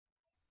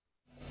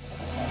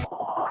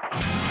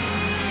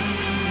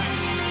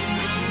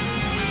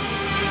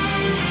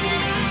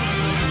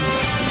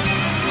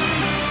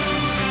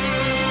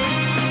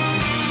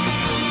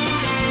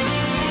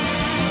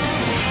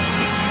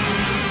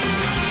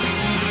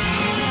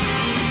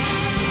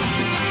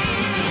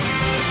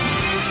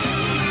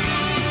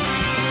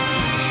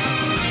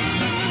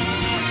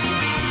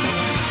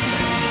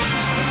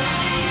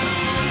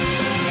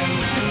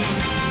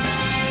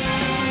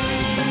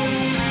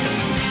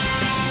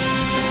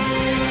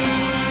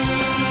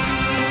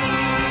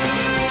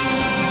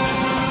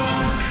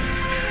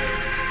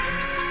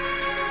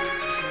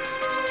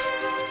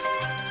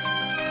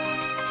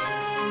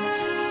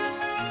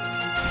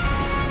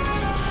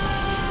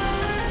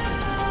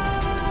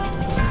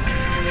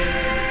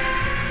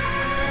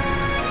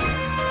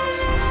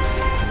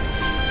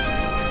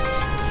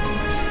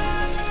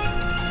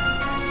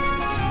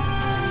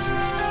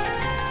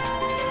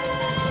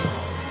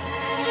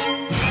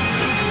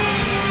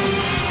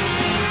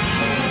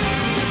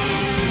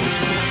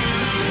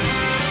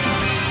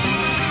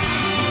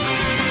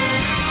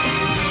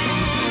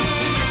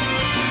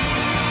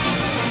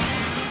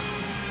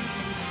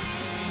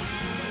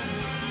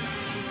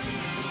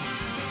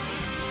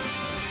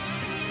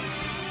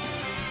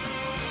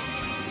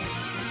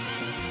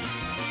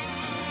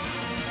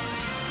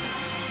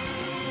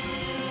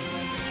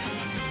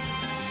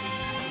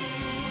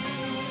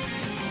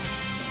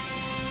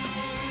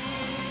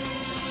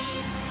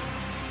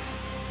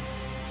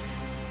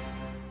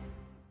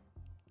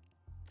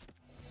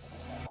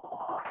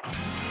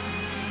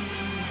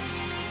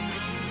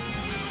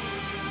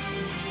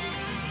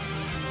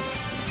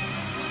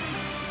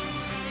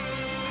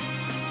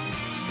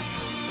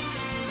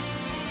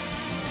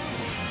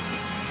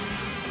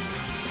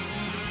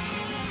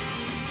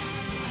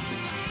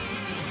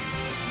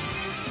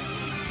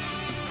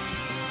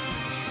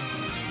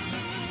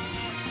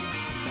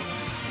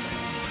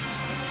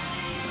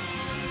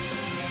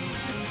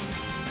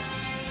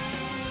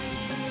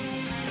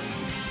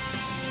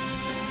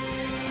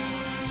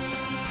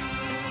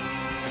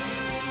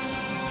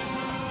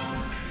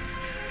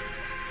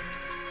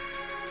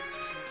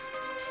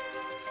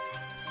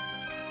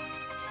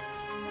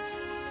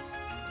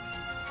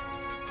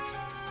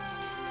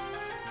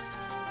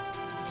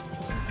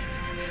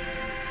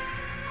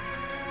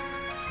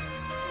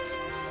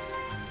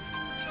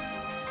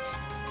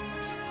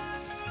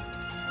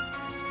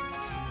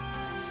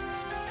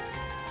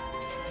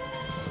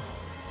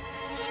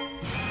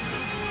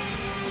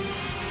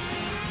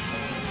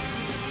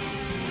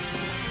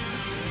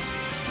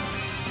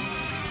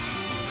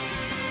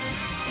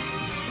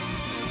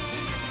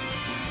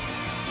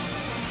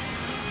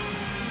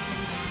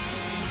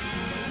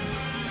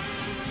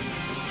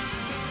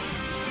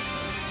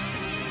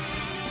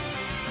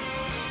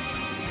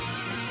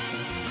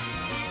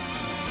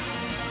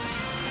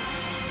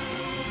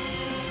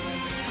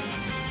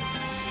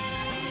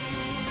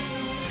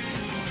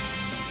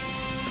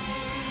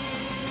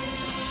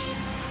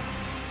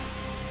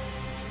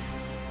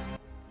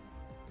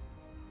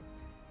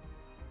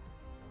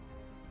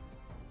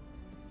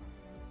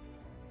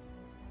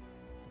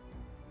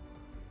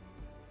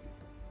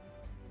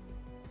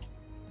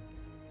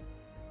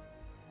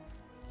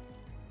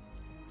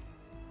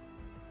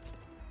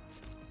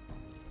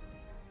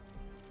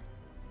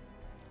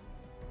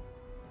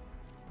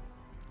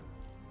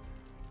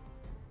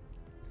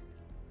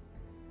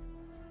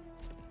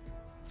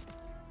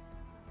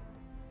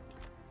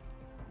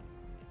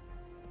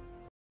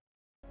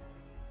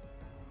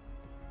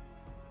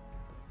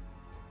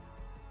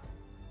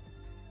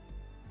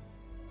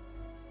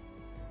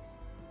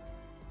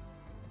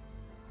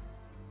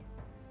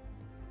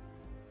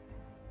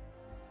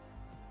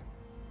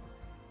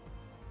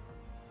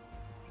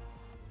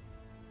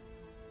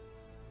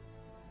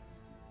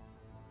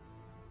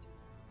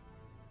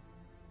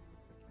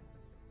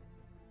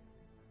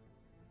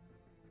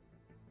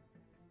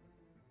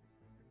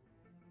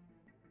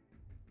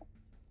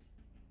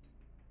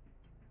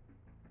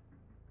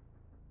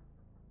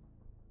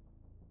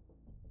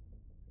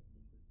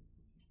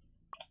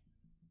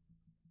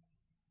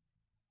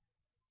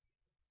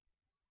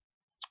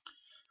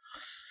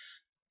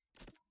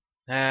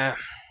Uh,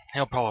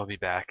 he'll probably be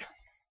back.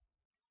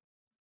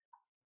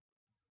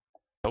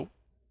 Oh.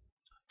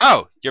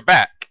 Oh, you're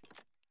back.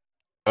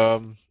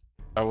 Um,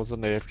 I was on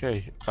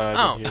AFK. I didn't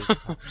Oh. hear you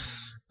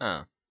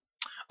talk.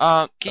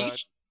 Oh. Can you,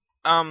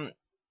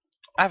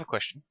 I have a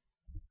question.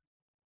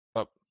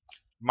 Uh,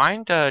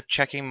 Mind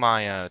checking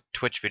my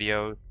Twitch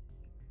video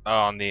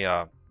on the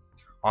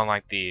on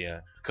like the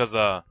cause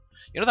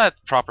you know that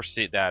proper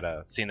scene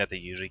that they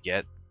usually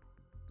get,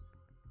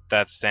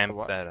 that stamp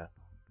what? that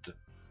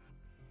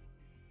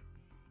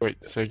Wait,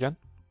 say again?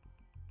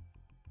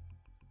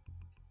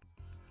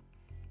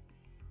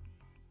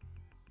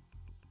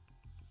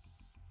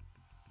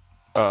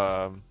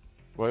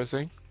 What are you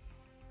saying?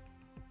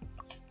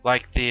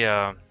 like the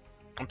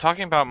I'm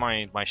talking about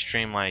my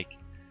stream, like,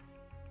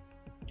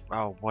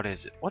 oh, what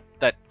is it? What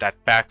that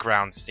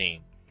background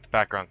scene? The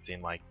background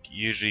scene, like,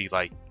 usually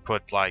like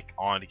put like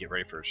on to get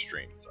ready for a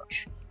stream and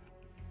such.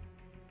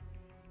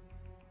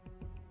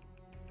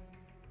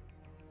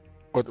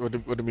 What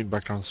do you mean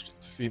background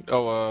scene?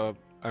 Oh,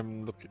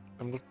 I'm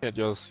looking at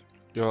your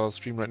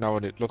stream right now,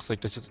 and it looks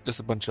like there's just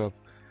a bunch of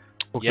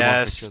Pokemon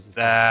Yes, pictures and stuff.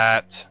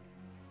 that.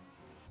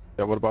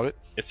 Yeah, what about it?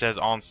 It says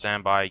on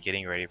standby,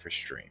 getting ready for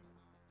stream.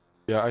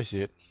 Yeah, I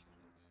see it.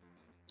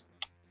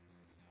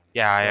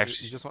 Yeah, I You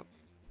actually. just want.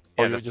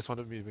 Oh, Yeah, you just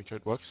wanted me to make sure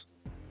it works.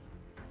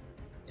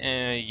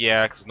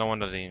 yeah, because no one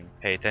doesn't even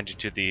pay attention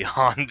to the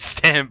on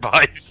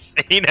standby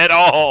scene at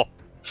all.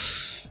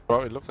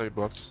 Well, it looks like it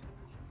works.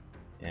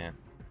 Yeah.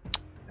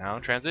 Now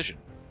transition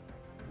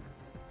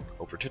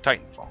over to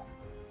Titanfall.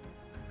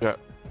 Yeah.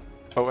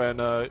 Oh,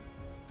 and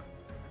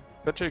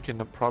bet you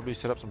can probably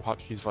set up some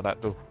hotkeys for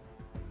that though.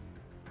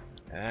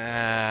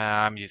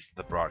 I'm used to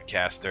the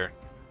broadcaster.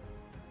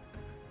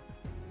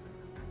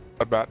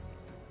 Not bad.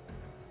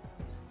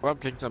 Well, I'm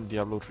playing some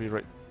Diablo 3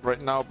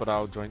 right now, but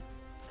I'll join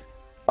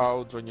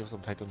you for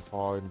some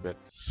Titanfall in a bit.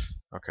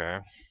 Okay.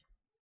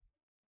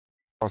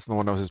 Because no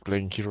one else is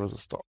playing Heroes of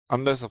the Storm.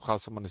 Unless, of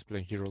course, someone is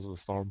playing Heroes of the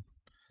Storm.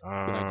 Then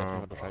I definitely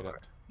want to try that.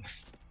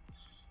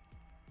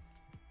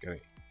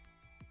 Okay.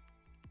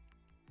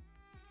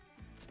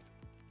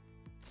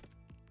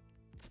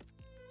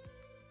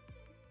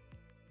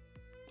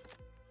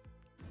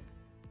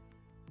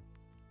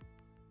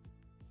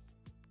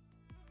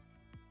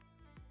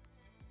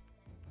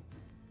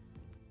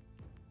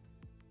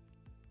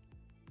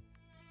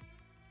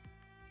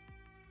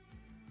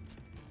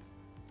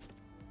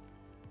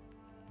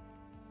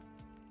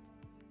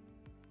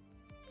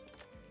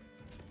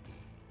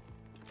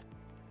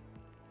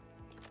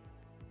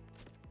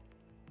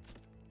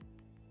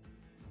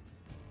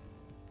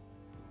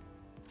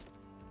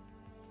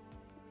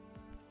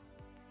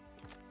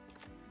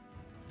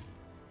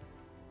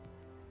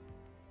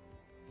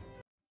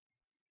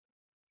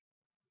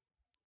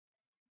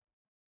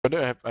 But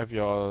I have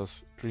your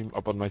stream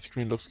up on my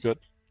screen, looks good.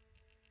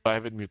 But I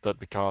have it muted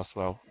because,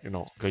 well,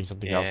 playing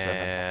something else and I'm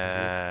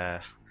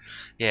talking to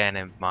you. Yeah, and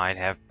it might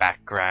have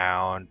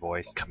background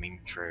voice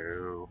coming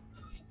through.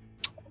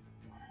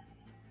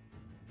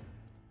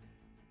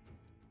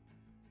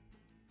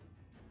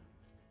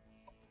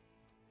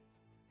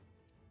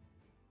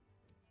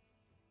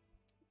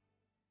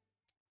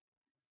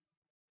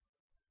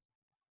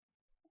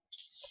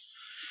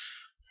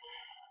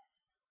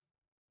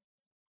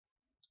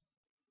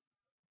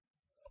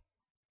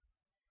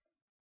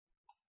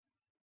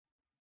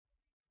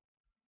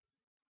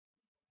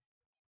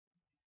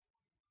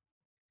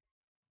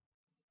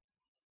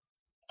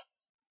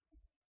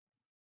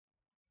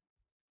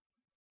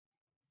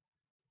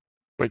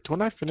 Wait,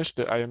 don't I finish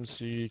the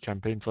IMC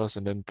campaign first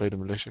and then play the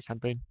militia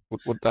campaign?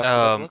 Would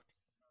that work?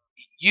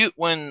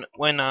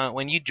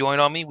 When you joined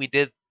on me, we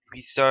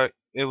started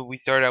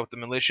out with the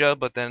militia,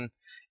 but then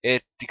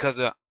because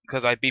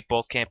I beat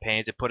both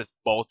campaigns, it put us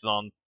both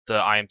on the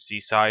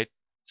IMC side.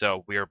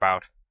 So we're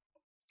about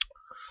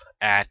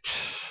at,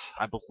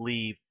 I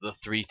believe, the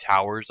 3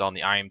 towers on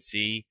the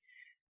IMC,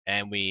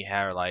 and we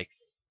have like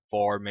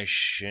 4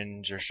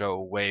 missions or so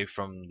away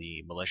from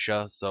the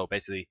militia. So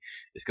basically,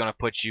 it's gonna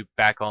put you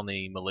back on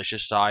the militia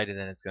side, and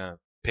then it's gonna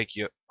pick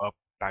you up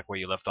back where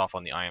you left off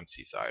on the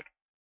IMC side.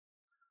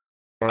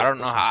 Right, that sounds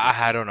good.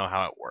 I don't know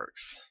how it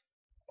works.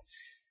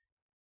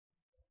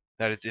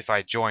 That is if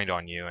I joined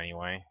on you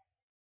anyway.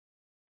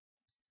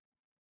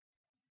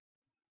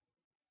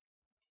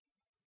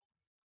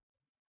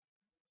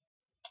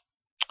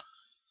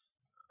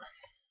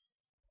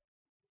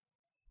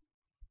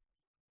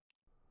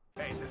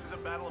 Hey, this is a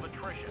battle of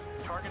attrition.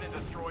 Target and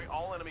destroy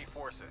all enemy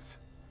forces.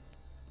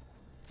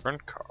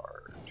 Front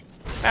card.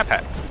 Map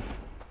hat.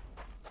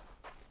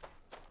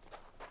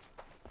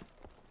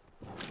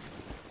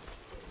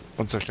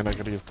 One second, I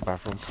gotta use the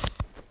bathroom.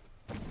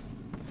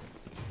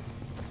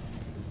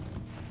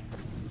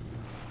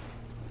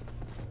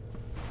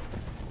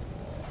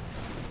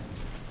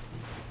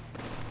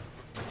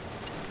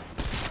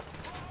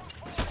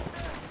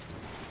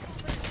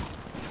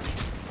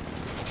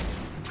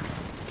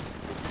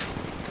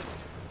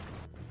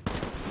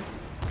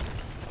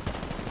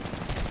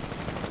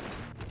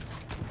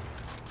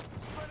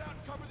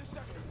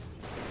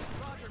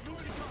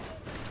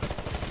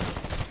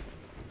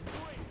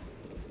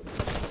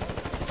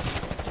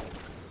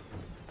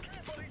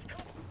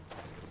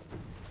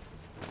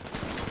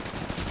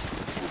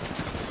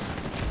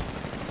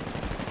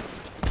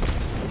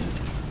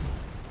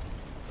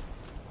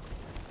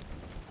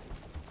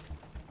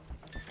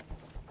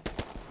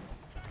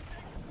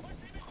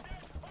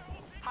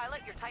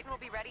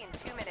 be ready in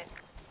 2 minutes.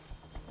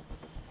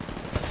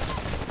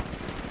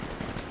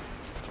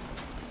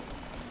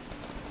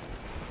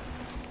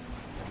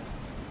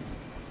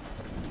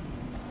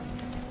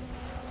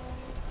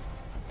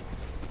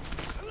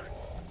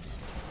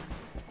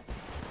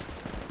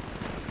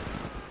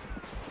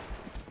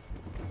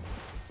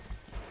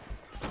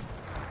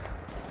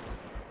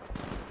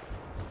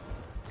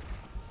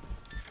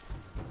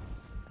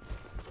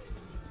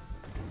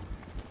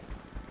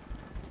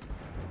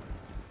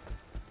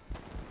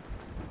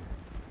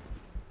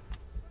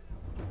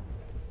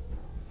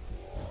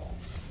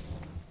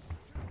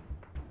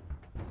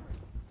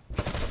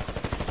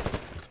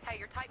 Hey,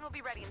 your Titan will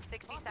be ready in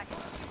 60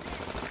 seconds.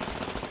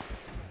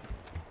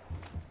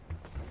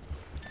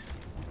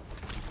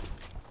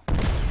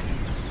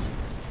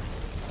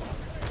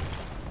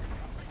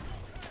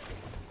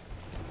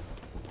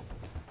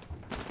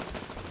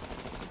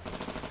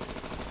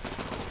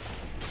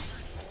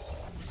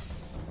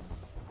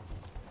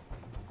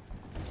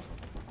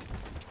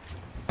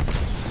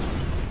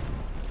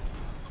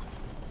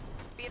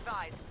 Be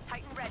advised,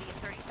 Titan ready in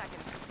 30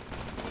 seconds.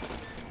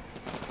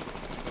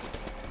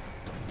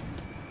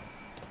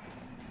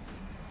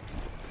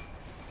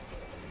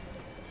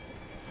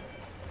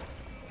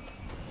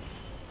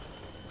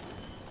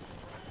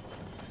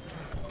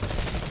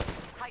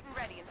 Titan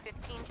ready in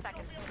 15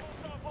 seconds.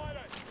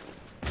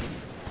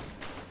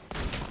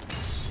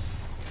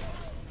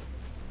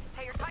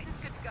 Hey, your Titan's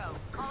good to go.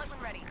 Call it when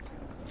ready.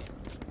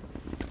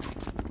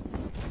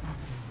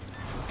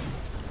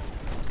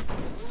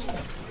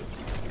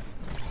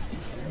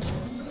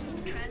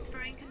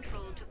 Transferring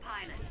control to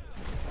pilot.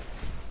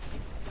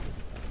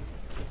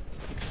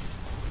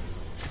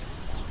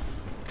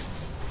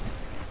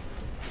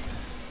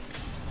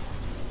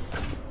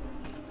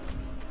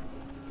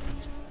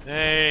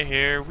 Hey,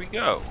 here we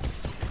go.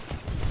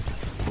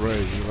 Ray,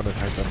 you wanna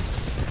attack them?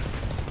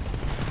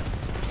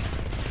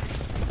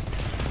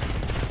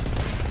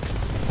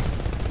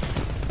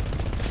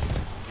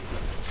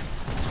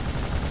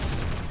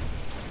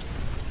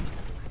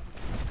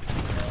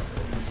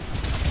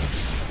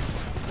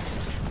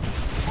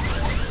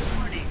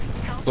 Warning.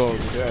 Health So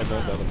yeah, I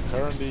know that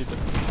apparently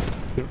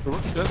remember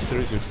that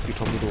series you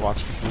told me to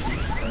watch?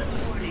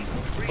 warning.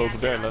 So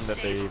today I Reactor learned that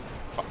unstable.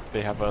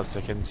 they have a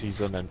second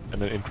season and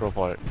an intro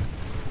for it.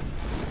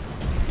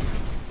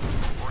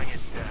 Bring it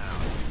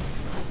down.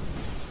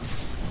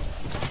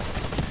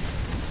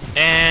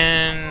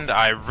 And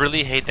I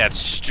really hate that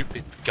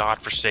stupid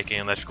godforsaken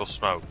electrical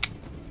smoke.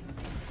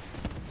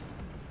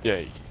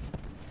 Yay.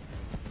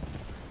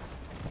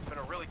 It's been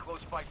a really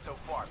close fight so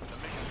far, but the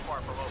mission's far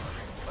from over.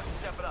 Let's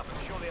step it up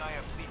and show the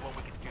IMC what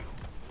we can do.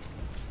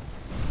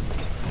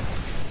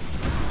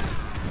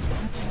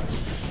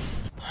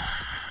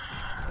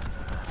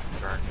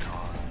 Burn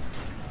car.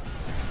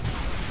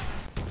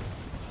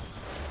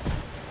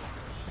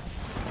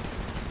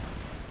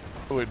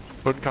 Oh wait,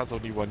 burn card's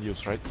only one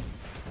use, right?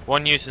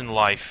 One use in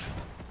life.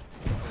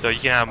 So you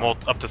can have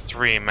up to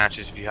 3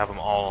 matches if you have them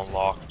all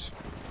unlocked.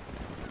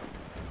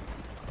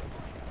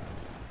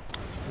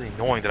 Really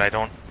annoying that I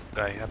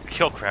have to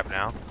kill crap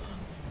now.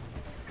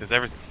 Because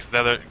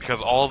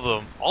all of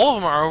them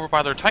are over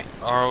by the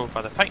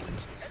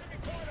Titans.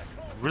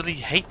 Really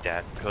hate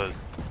that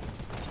because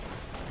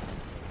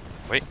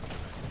wait,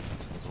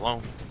 this one's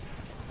alone.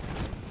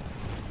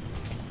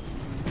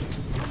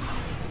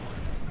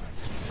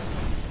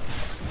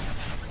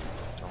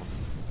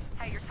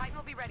 Hey, your Titan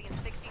will be ready in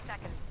 60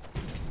 seconds.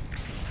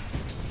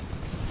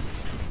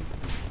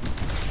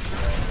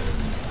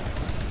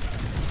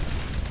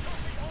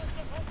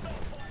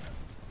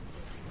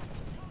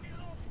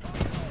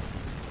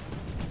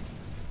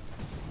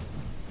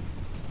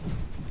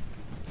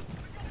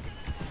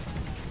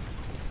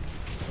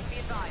 Be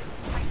advised,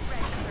 Titan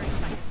ready in 30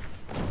 seconds.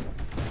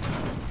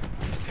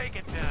 Take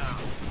it down.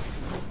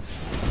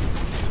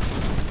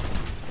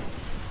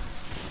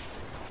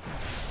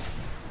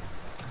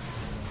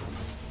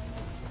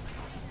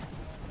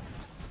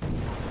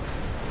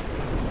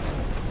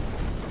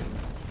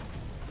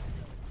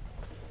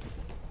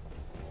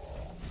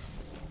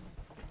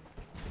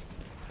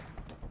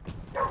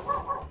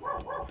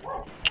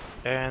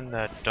 And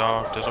that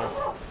dog doesn't.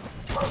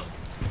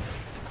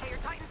 Hey, your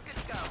Titan's good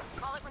to go.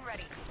 Call it when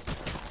ready.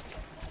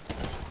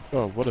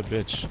 Oh, what a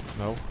bitch.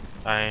 No.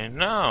 I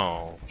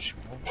know. She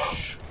won't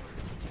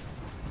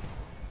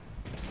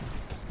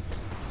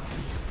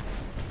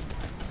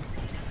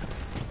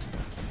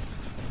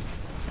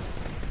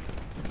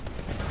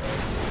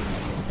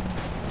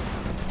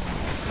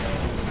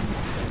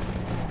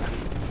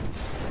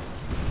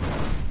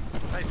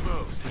Nice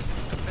moves.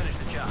 Let's finish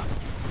the job.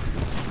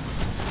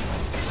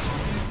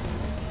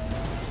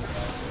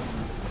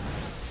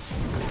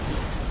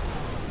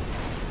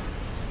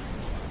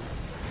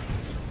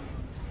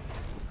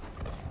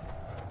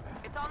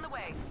 It's on the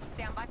way.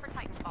 Stand by for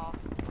Titanfall.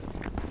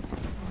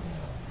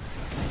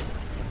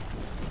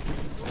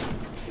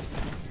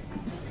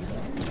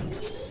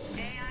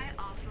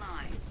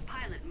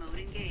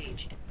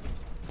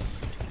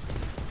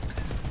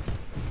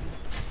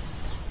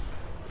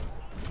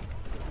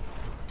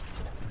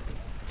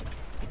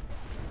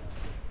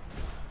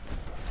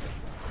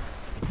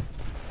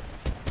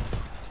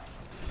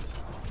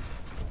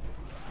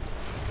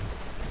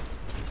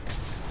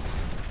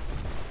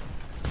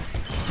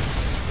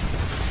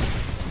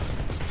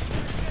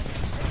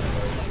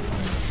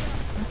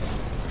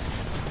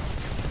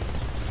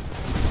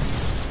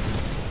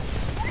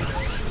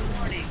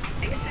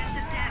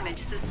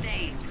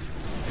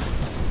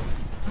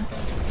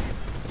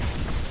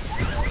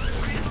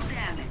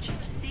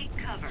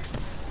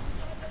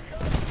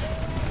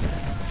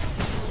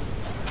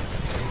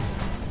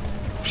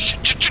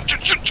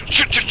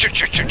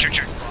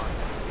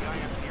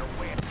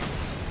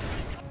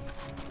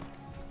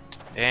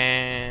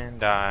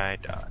 And I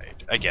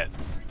died again.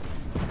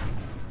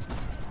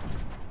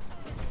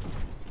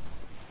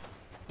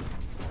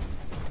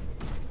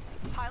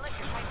 Pilot,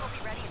 your tank will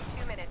be ready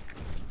in 2 minutes.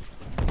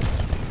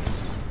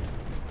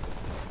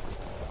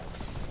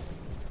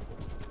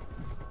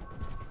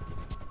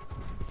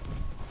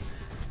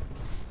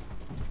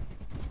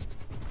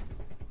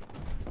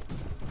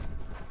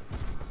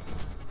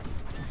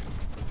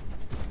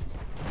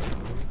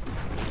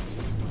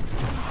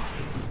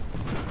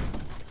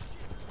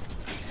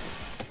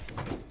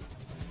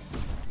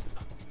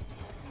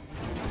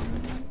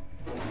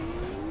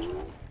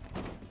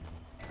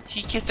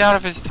 He gets out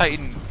of his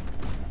Titan.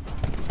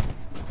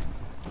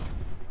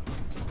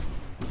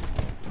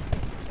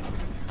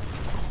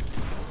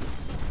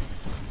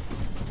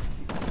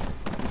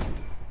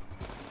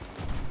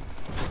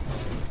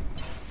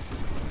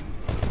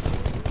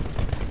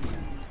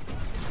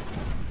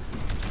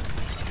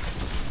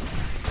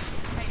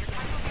 Okay, your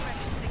tank will be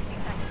ready in 60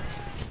 seconds.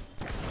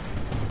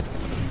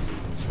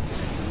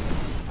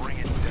 Bring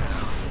it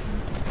down.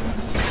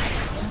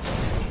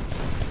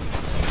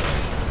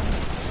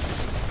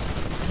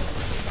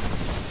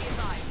 Be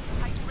advised,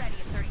 Titan ready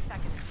in 30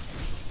 seconds.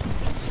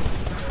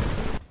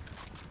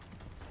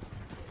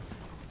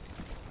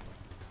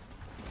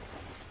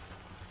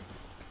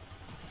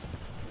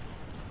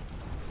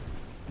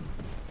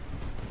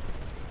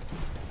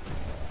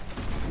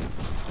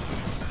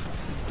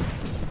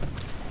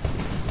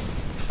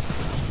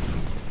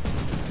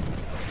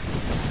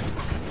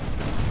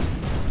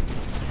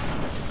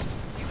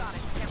 You got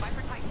it. Stand by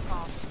for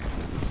Titanfall.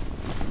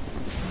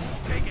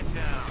 Take it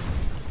down.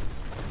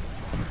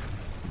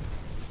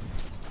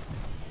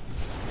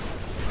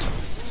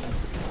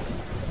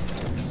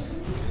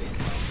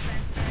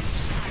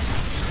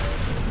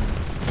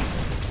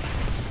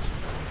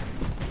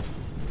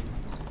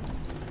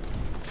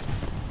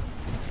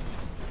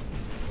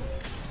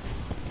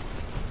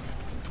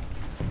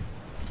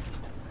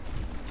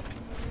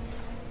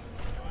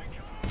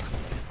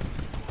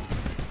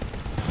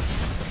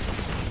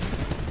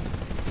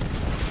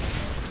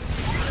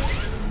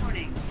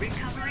 Warning.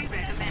 Recovery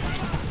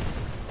recommended.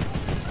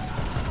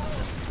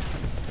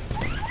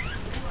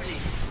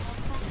 Warning.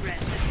 Multiple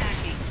threats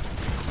attacking.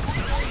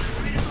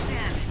 Critical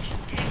damage.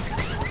 Tank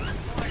cover.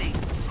 Warning.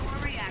 Core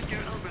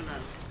reactor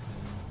overload.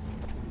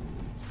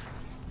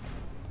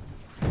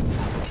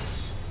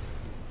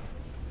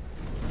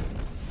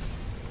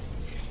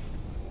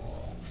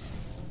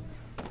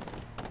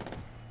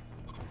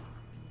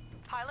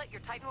 Pilot,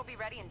 your Titan will be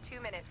ready in 2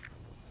 minutes.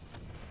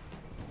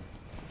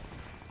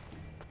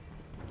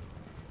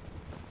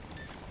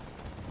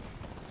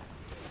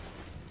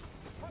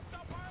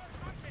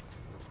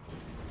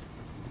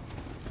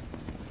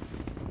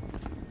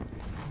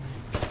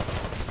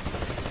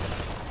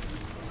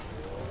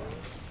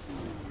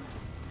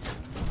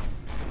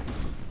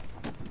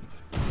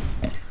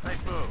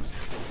 Nice moves.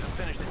 Just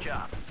finish the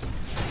job.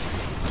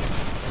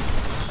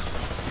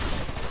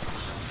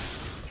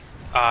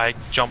 I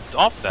jumped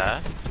off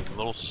that, you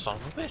little son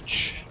of a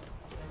bitch.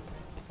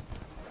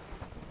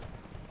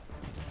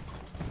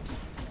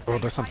 Oh,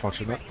 that's Titan will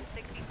be unfortunate. ready in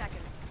 60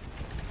 seconds.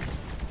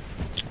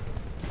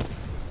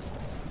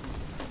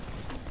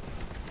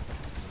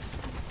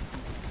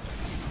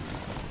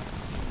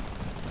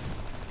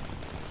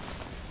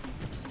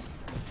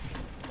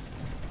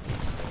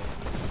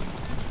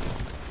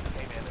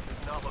 Hey man, this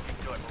is not looking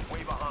good. We're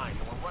way behind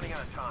and we're running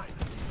out of time.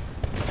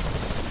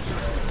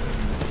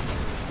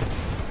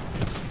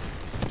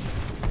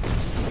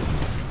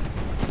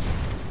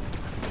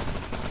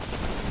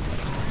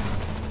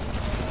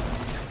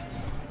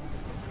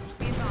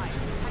 Be advised,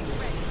 Titan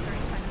ready in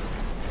 30 seconds.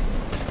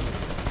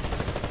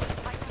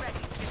 Titan ready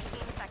in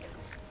 15 seconds.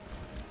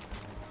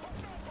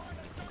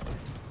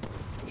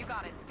 You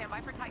got it. Stand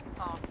by for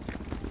Titanfall.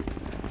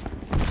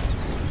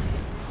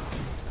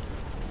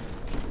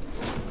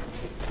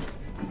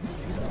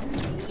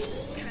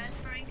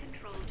 Transferring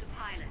control to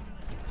pilot.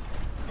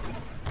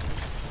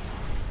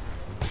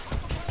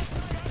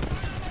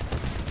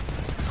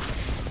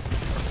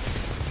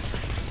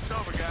 It's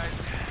over, guys.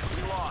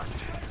 We lost.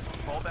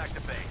 Fall back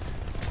to base.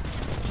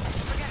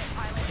 Forget it,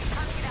 pilot. It's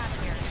time to get out of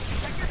here.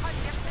 Check your HUD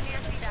dips the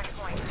nearest evac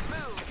point.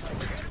 Move.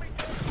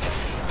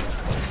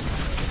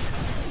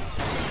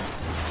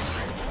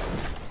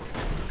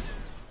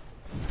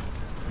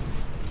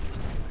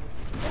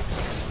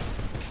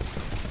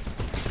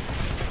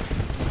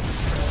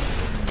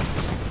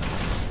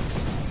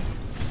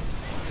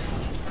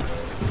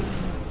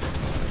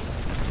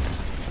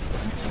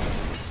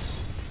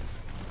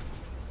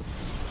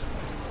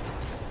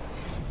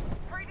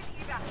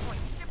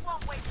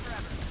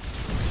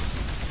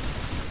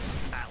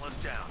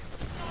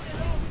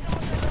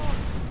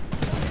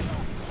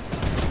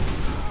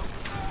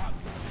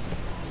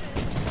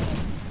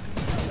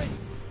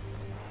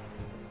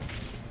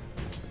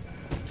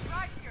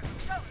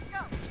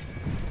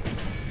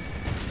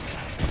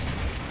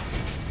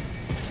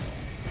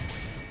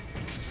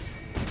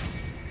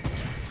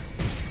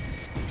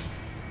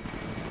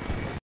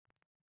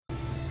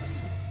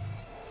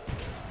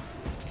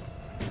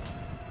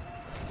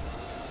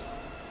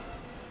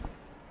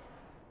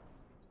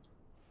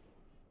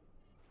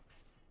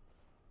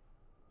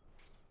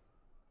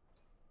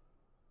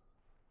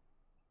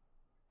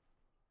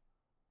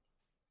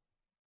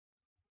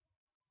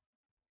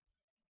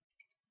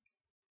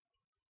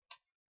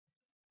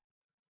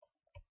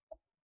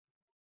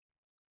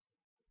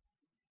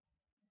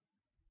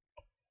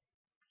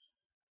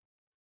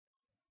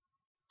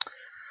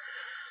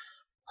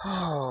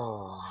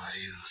 Oh,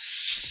 you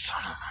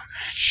son of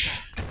a bitch.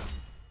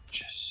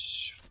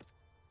 Just.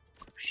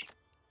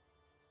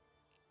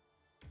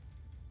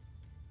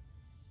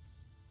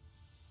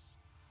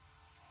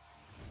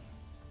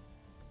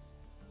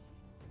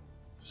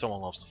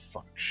 Someone loves to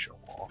fucking show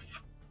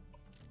off.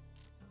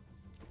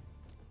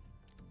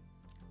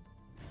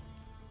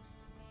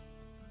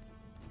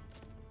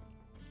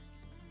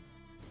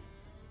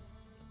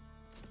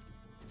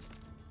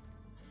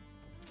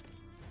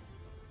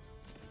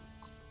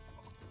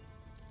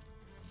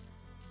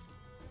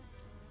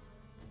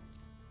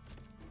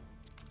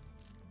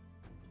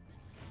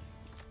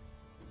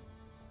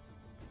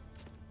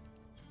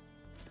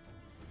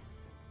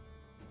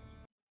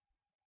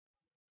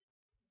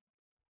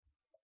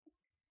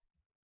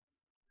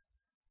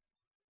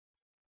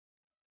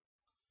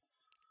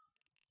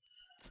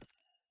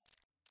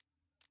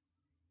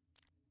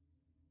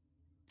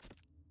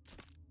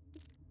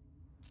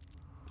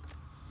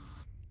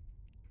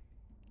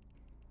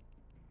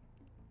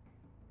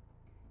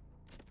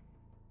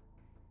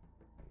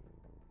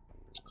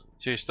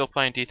 So you're still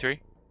playing D3?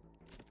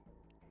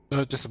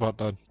 Just about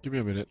done. Give me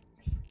a minute.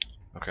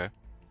 Okay.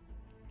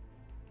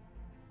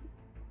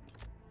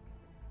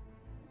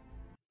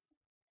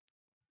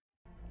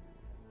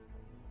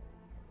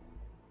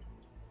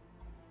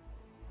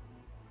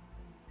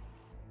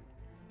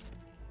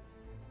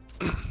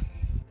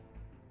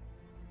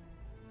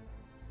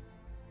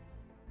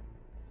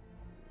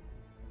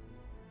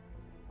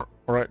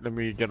 Alright, let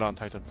me get on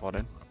Titanfall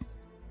then.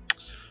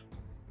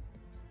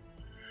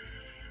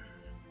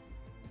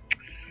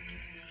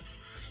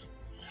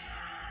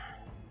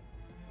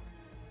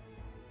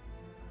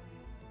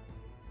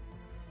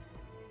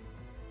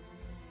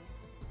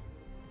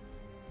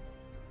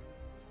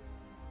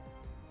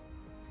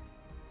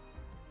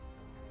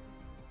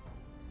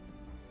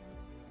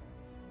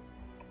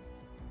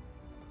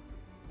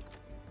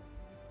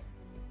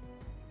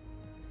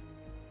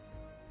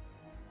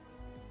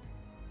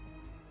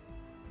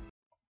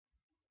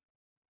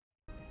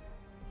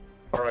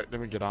 Alright,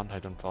 let me get on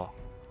Titanfall.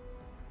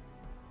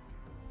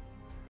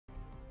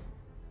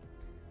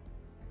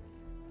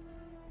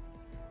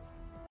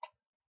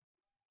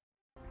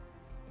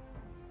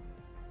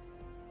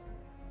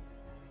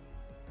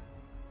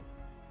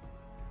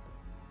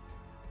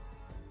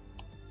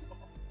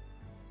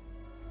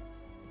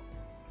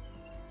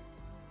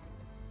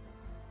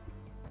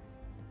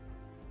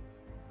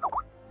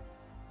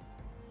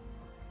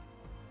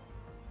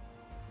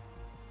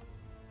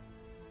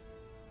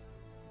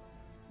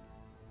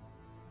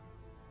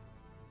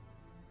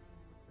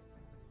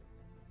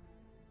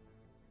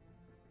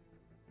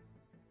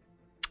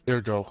 Here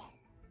we go.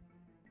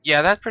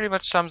 Yeah, that pretty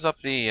much sums up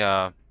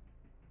the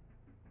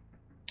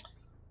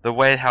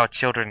way how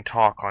children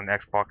talk on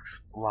Xbox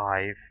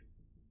Live.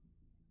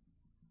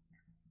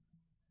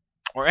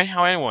 Or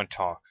how anyone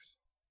talks.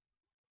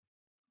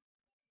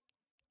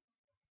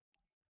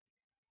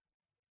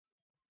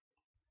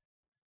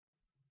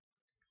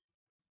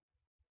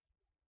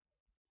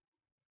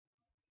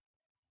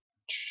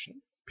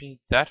 Shouldn't be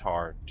that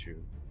hard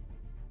to.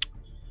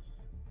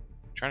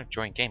 I'm trying to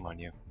join game on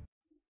you.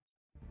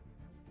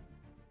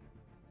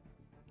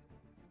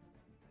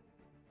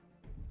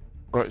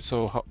 Right,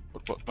 so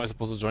what am I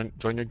supposed to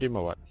join your game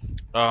or what?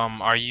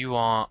 Are you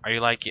on? Are you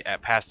like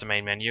at past the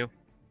main menu?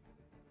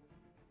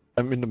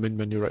 I'm in the main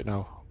menu right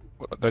now.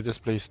 What, I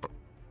just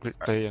click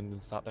play and then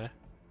start there.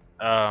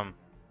 Um,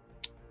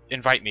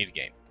 invite me to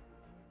game.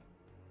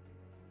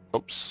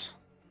 Oops.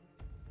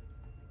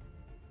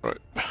 Right.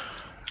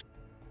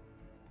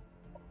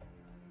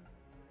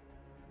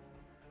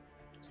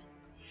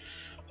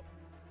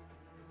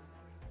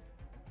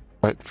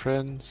 Right,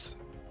 friends.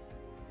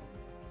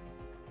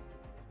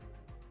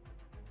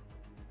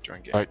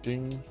 Join game.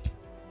 Fighting.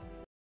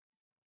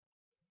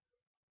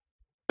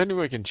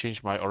 Anyway, I can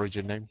change my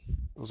origin name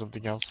or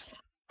something else.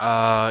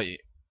 I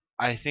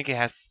think it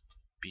has to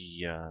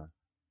be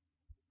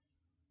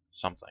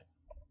something.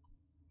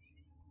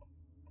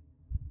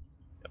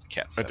 Yep,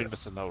 cat I said think it.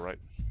 that's a no, right?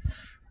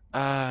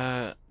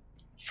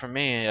 For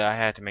me, I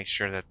had to make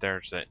sure that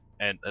there's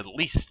at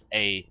least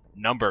a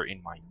number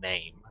in my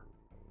name.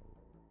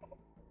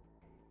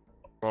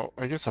 Well,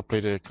 I guess I'll play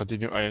the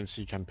continue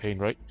IMC campaign,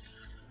 right?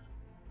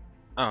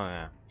 Oh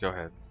yeah, go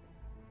ahead.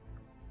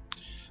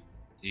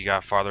 You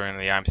got farther into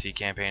the IMC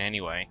campaign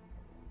anyway.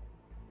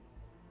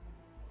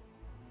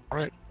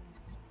 Alright.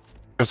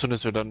 As soon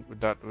as we're done with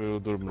that, we'll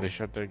do the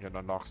Malaysia thing and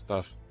unlock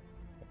stuff.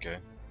 Okay.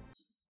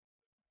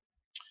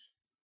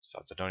 So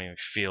I don't even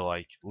feel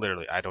like,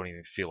 literally, I don't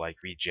even feel like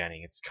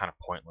regenning. It's kind of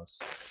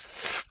pointless.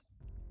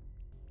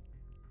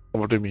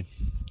 What do you mean?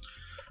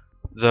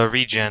 The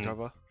regen,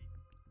 Cover?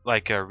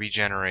 like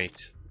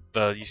regenerate.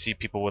 You see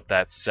people with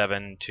that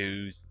 7,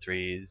 2s,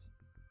 3s.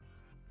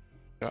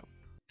 Yeah.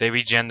 They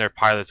regen their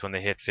pilots when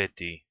they hit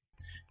 50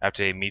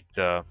 after they meet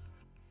the.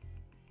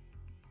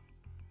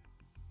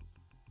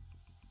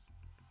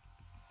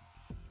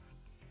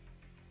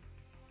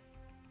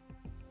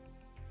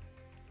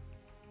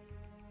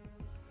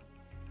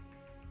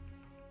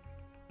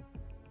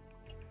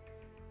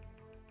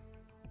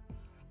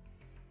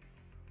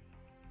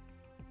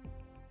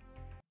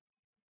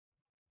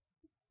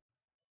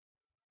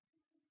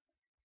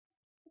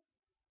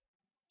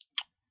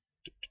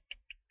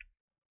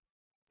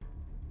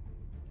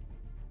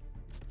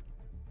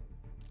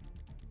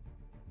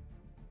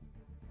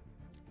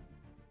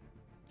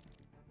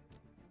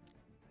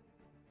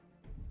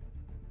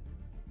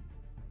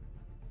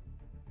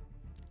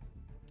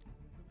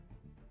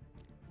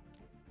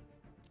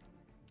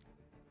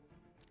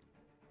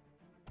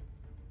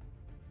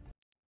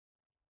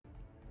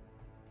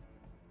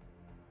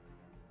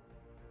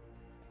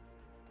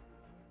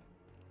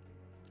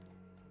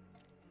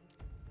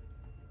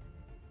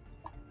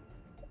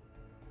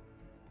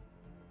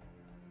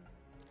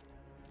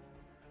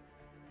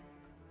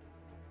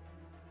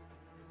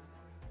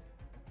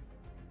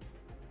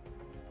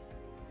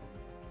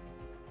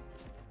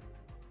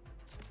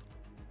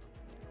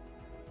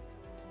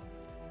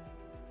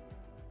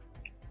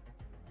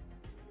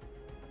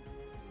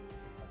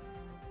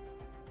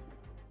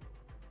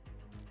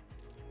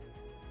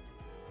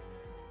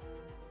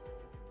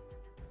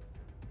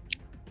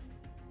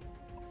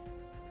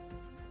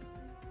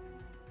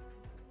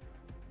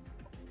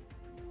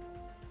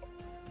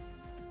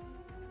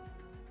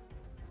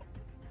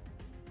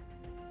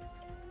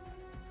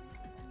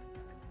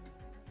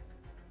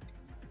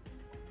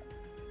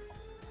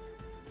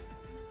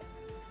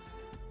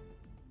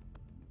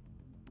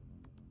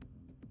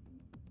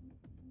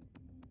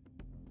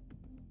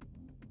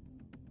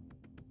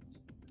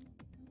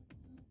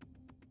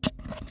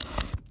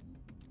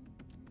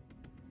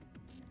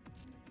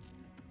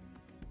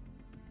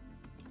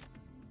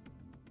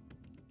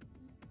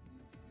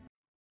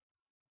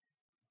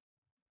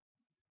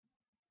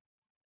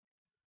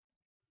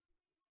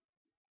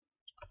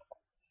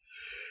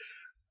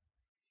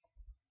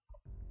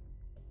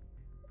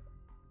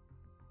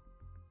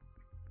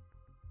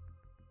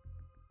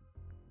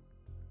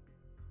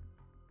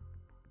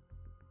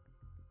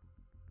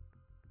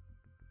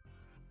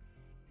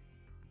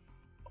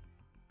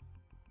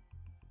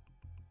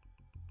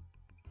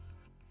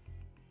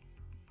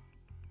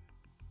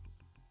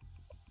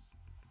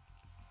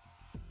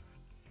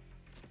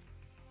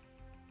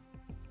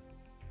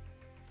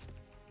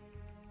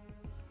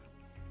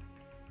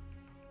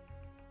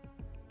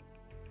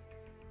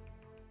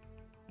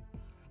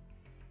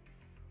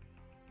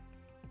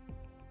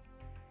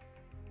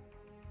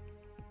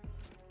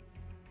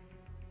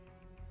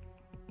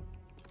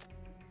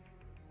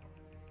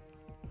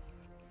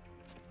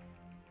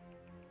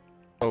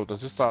 Oh,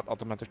 does it start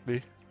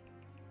automatically?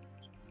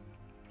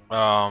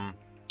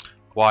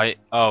 Why?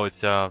 Oh,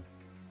 it's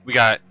we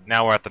got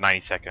now we're at the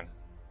 92nd.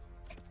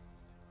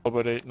 Oh,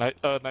 but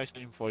nice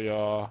name for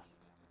your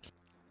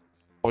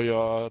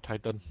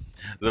Titan.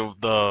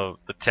 The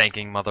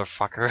tanking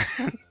motherfucker.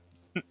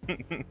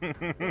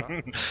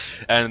 Yeah.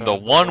 And the The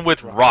one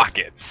with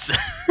rockets.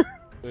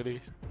 Really?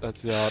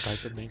 That's your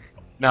Titan name.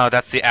 No,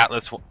 that's the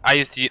Atlas. I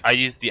used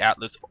the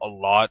Atlas a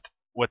lot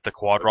with the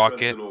quad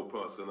rocket, Attention all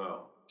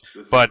personnel.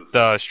 This but is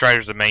the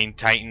Strider's the main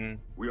Titan.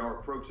 We are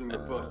approaching the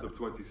first of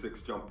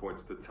 26 jump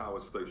points to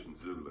Tower Station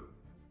Zulu.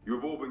 You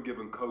have all been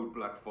given Code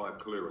Black 5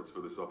 clearance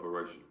for this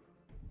operation.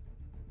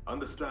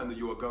 Understand that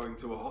you are going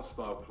to a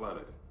hostile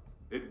planet.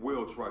 It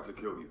will try to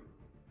kill you.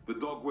 The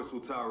dog whistle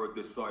tower at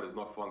this site has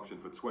not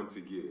functioned for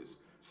 20 years,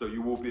 so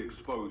you will be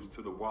exposed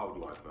to the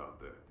wildlife out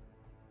there.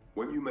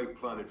 When you make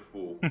Planet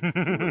 4, you will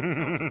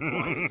encounter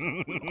flyers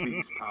with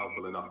beaks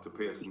powerful enough to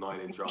pierce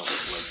 9-inch armor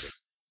plating.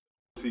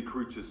 See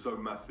creatures so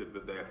massive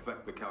that they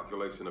affect the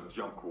calculation of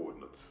jump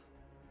coordinates.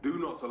 Do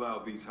not allow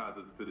these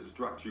hazards to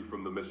distract you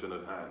from the mission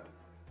at hand.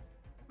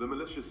 The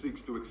militia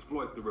seeks to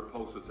exploit the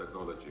repulsor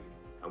technology,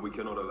 and we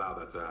cannot allow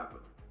that to happen.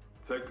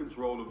 Take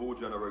control of all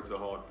generator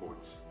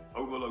hardpoints,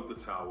 overload the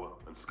tower,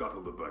 and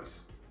scuttle the base.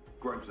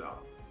 Graves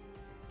out.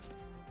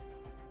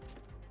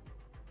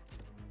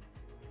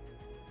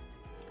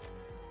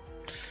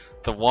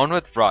 The one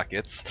with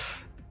rockets,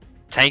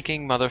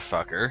 tanking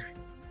motherfucker,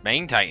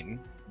 main Titan,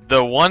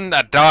 the one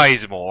that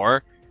dies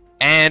more,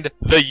 and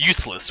the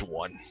useless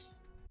one.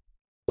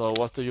 So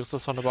what's the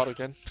useless one about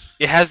again?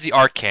 It has the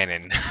arc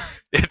cannon.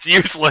 It's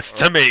useless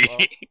to me.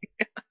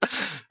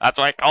 That's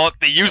why I call it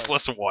the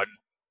useless one.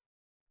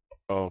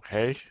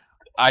 Okay.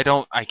 I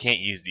can't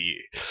use the.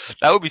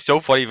 That would be so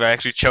funny if I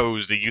actually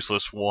chose the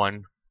useless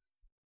one.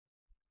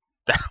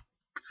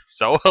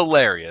 So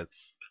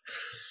hilarious.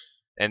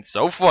 And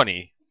so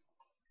funny.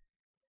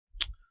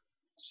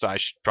 So I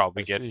should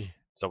probably get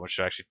someone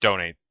should actually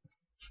donate.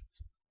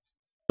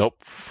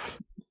 Nope.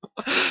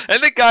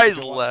 And the guy's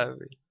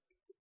laughing.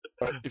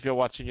 If you're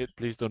watching it,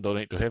 please don't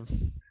donate to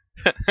him.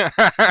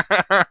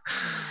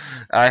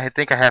 I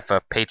think I have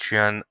a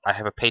Patreon. I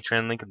have a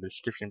Patreon link in the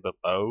description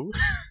below.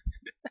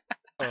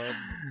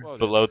 Well,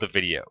 Below the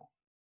video.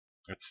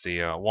 It's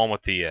the one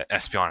with the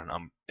Espion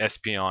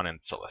and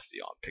Celestion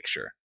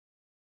picture.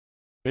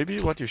 Maybe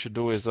what you should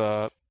do is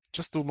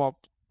just do more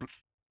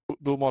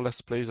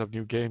let's plays of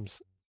new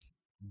games.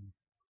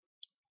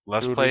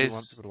 Let's You plays. really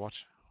want people to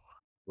watch.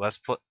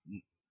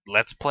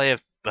 Let's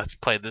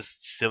play this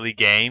silly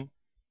game.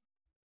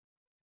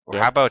 Or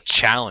Yeah. how about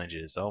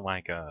challenges? Oh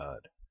my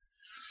god.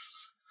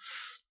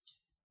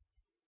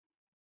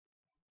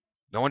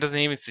 No one doesn't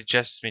even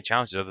suggest me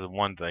challenges other than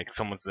one like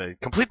someone's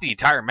complete the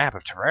entire map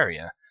of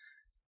Terraria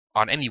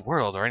on any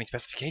world or any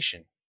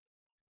specification.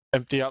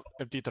 Empty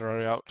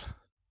Terraria out.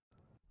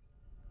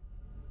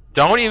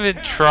 Don't even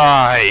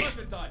try.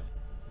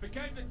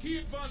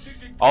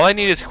 All I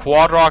need is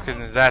quad rockets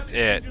and that's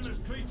it.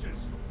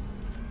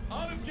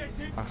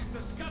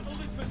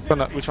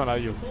 Which one are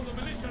you?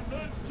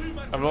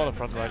 I'm on the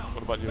front right.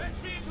 What about you?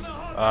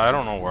 I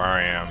don't know where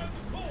I am.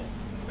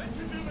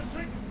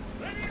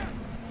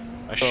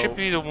 I should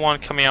be the one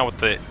coming out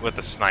with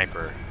the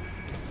sniper.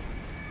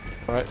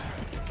 Alright.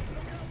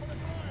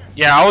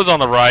 Yeah, I was on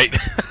the right.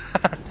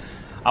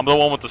 I'm the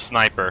one with the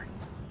sniper.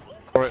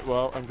 Alright,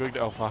 well, I'm going to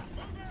Alpha.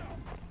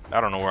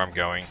 I don't know where I'm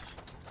going.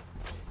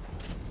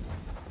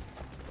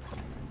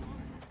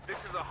 This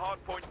is a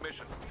hardpoint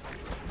mission.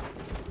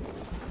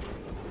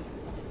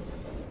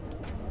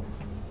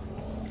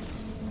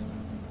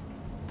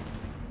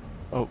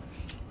 Oh.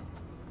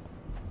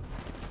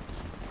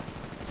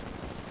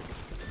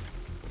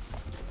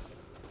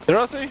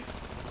 Seriously?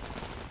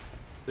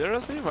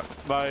 Seriously?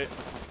 My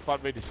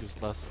spot mate is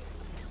useless.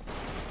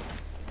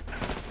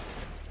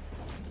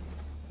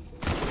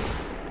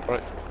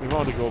 Alright, we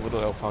want to go over the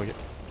Alpha again.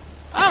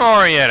 I'm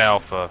already at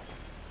Alpha.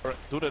 Alright,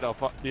 do that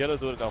Alpha. The other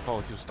do that Alpha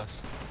was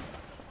useless.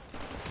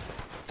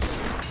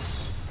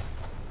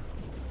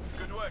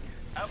 Good work.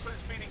 Alpha is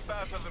feeding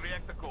power to the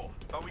reactor core,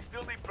 but we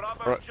still need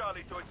Bravo and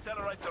Charlie to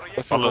accelerate the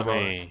reactor. Follow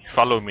me.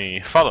 Follow me.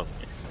 Follow me.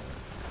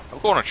 I'm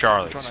going to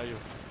Charlie's. Which one are you?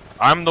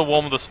 I'm the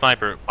one with the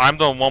sniper. I'm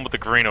the one with the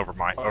green over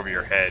over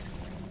your head.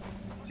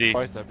 See?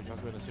 Why is that? Because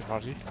we're in the same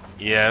party?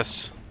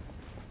 Yes.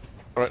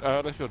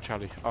 Alright, let's go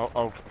Charlie. I'll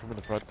come in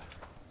the front.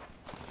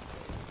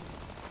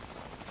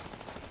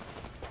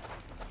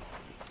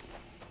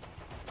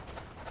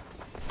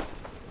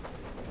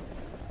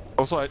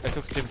 Also, I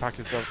took stim pack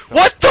as well.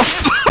 What the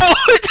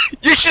f-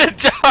 You should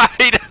have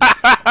died!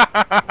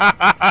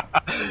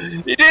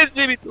 You didn't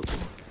see me.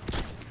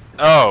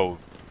 Oh.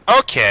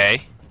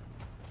 Okay.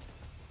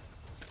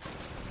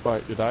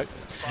 Right, you died?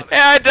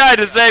 Yeah, I died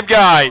the same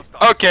guy.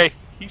 Okay.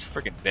 He's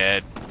freaking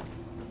dead.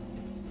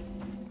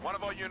 One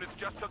of our units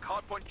just took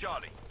hardpoint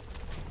Charlie.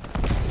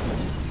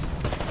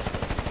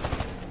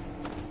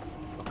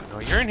 Oh,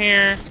 you're in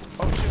here.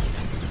 Oh shit.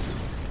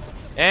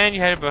 And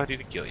you had a buddy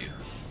to kill you.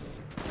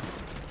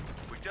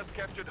 We just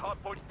captured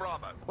hardpoint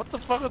Bravo. What the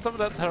fuck is up with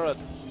that turret?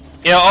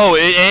 Yeah. Oh,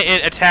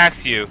 it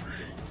attacks you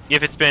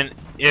if it's been.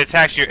 It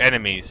attacks your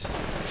enemies,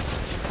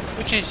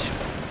 which is.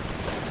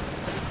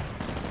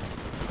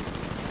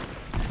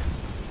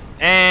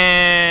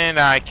 And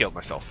I killed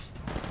myself.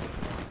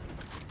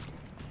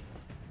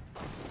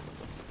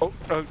 Oh,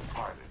 guys,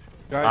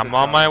 I'm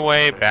on my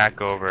way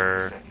back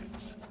over.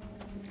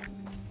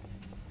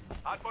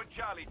 Hardpoint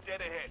Charlie,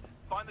 dead ahead.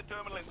 Find the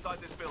terminal inside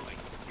this building.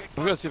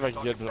 I'm gonna see if I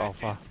can get an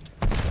alpha.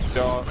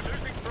 Yeah, We're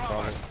losing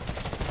Bravo.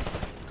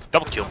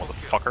 Double kill,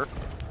 motherfucker.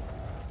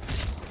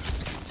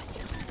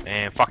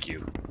 And fuck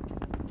you.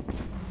 We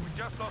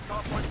just lost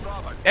hardpoint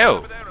Bravo. Ew,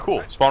 Over there, cool.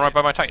 okay? Spawn right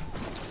by my Titan.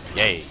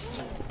 Yay.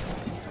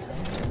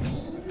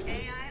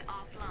 AI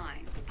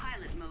offline.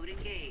 Pilot mode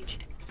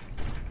engaged.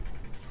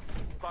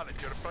 Pilot,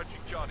 you're approaching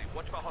Charlie.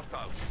 Watch for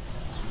hostiles.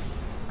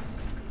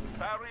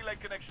 Power relay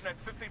connection at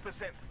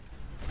 50%.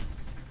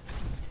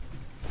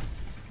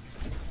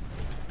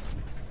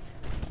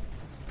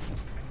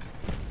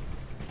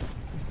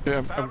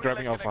 yeah, Power I'm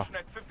grabbing relay alpha. connection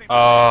at 50%.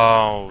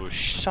 Oh,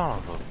 son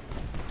of a.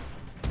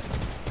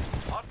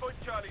 Hardpoint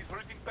Charlie's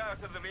routing power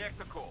to the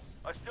reactor core.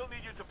 I still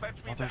need you to fetch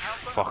me to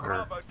Alpha Motherfucker.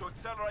 and Bravo to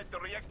accelerate the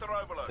reactor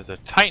overload. There's a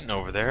Titan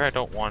over there. I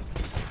don't want.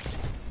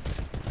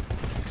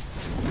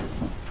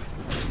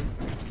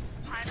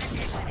 Pilot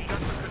exiting.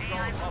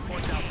 AI mode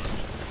engaged.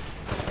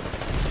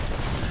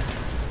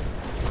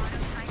 Auto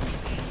Titan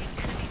engaging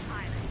enemy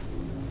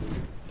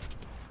pilot.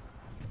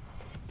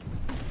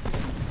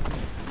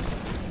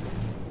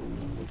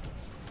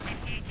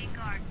 Engaging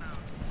guard mode.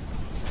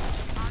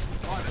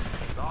 Pilot,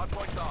 the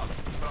hardpoint's ours,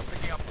 but I'm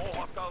picking up more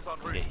hostiles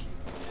en route. Yay.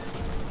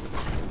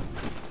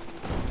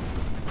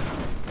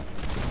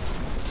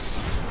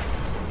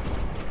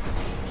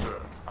 Sir,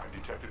 I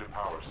detected a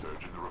power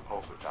surge in the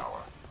repulsor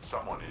tower.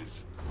 Someone is...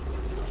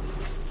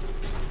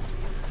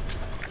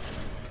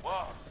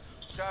 Wow,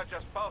 Chad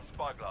just passed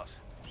Spyglass.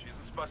 She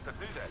isn't supposed to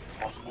do that.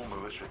 Possible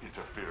militia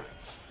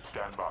interference.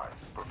 Stand by.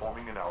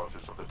 Performing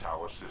analysis of the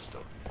tower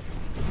system.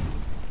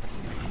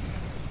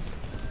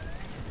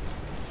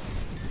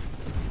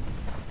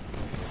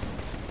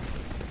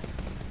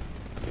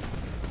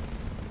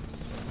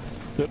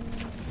 Yep.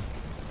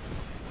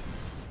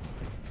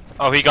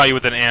 Oh, he got you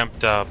with an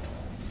amped up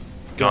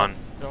gun.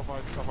 Yeah, alpha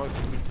is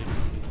looting.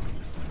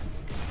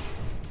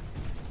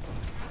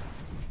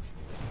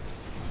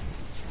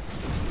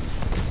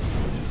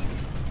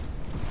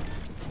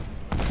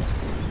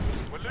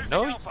 We're losing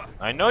No, Alpha.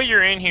 I know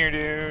you're in here,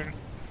 dude. Be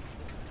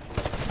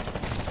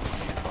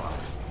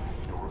advised.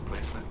 Your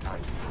replacement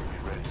Titan will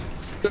be ready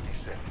in 60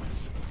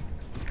 seconds.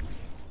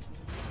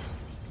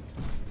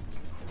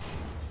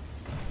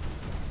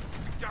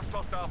 Just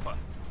lost Alpha.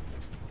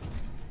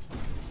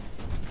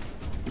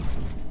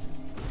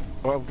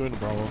 Oh, I'm going to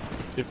Bravo.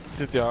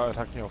 If they are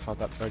attacking alpha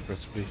that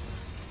aggressively.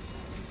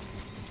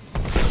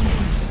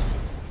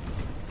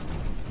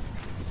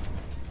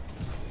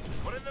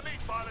 We're in the lead,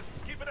 pilot.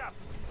 Keep it up.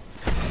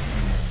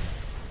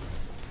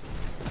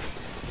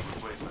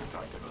 Replacement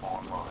Titan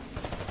online.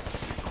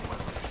 Signal when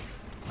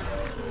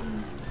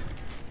ready.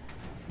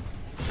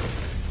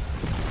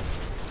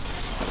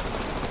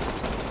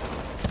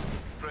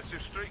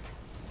 Impressive streak.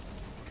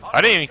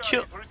 I didn't even Hardpoint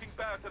kill- Charlie's routing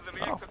power to the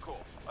reactor core.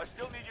 I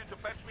still need you to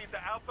fetch me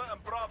to Alpha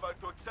and Bravo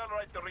to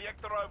accelerate the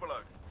reactor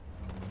overload.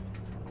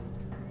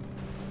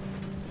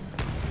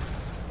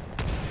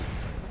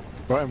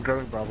 Right, I'm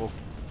grabbing Bravo.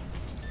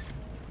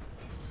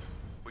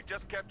 We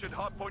just captured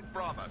Hardpoint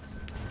Bravo.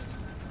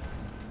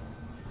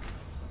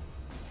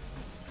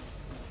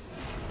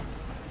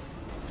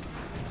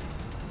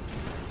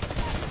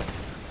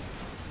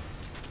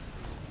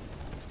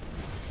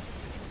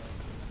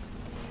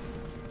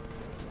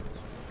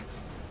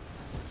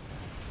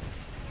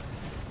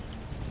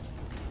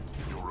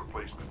 Your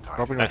replacement Titan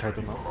Dropping my is ready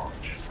Titan for now.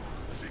 launch.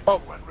 Signal Oh.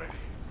 when ready.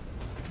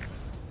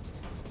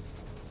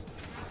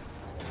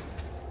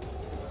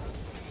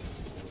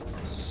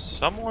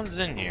 Someone's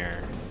in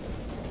here.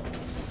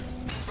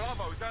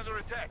 Bravo is under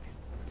attack.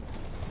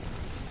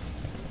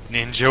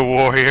 Ninja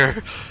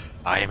warrior.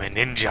 I am a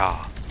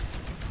ninja.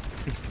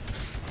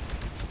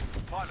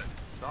 Pilot,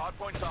 the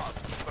hardpoint's ours,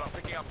 but I'm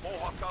picking up more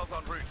hostiles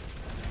en route.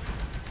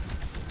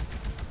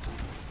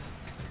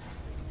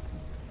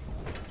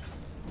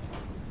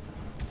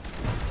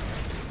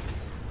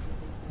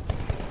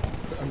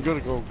 I'm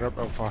gonna go grab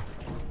alpha.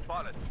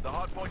 Pilot, the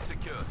hardpoint's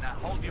secure. Now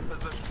hold your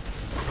position.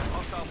 We've got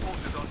hostile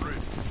forces en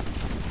route.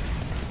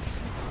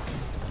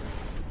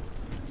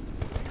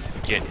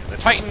 Get in the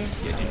Titan.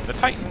 Get in the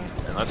Titan.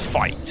 And let's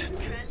fight.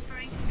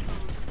 Transferring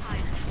control to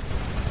pilot.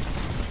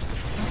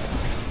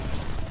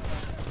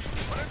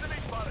 We're in the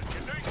lead, pilot.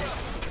 You're doing well.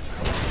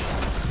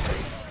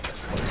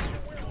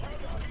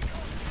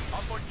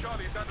 Hardpoint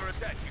Charlie is under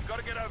attack. You've got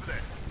to get over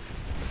there.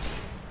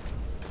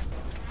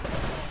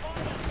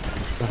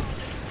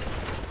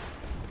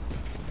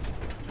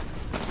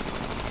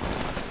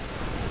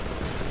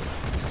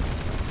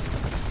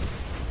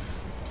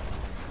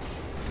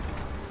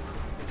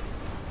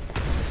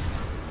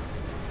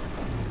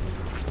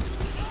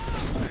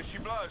 There she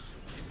blows.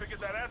 You figured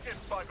that out yet,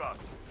 Spyglass?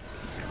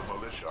 The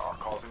militia are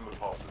causing the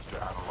pulses to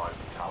analyze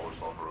the tower's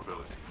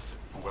vulnerabilities.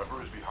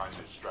 behind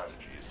this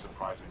strategy is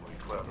surprisingly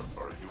clever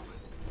for a human.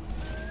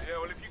 Yeah,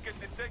 well, if you can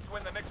detect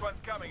when the next one's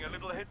coming, a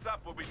little heads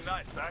up will be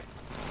nice, eh?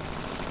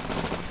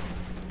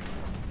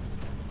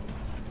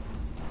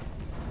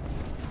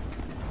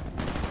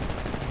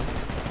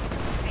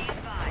 Be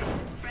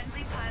advised,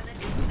 friendly pilot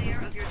is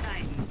clear of your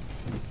Titan.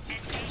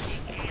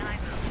 Engaging AI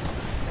mode.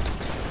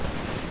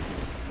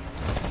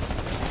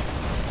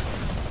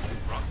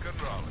 Rock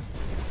and roll.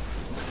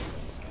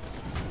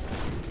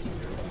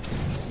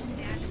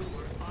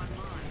 Dashboard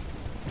online.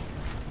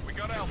 We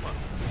got Alpha.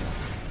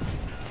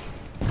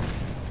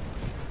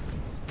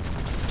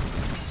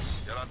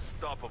 You're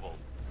unstoppable.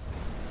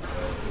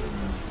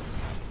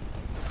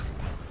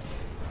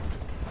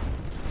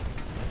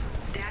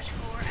 Dash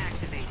core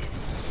activated.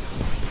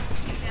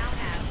 You now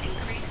have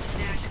increased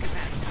dash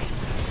capacity.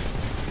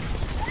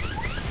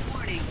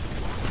 Warning,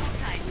 multiple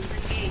Titans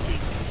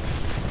engaging.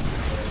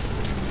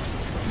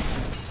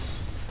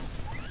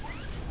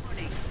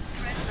 Warning,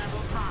 threat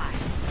level high.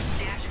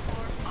 Dash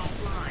core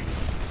offline.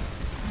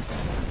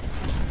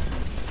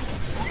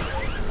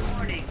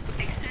 Warning,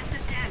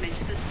 excessive damage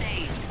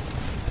sustained.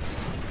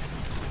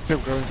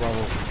 Keep going,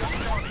 Bravo.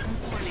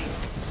 Warning,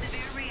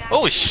 severe reaction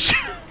Holy shit!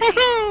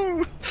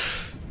 sustained.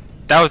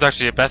 That was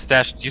actually the best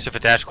dash use of a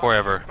dash core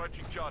ever.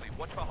 Approaching Charlie.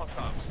 Watch for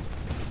hostiles.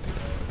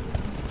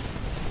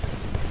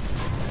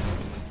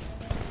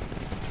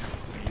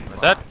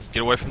 What's that?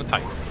 Get away from the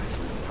Titan.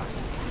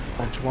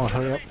 Come on,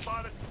 hurry up.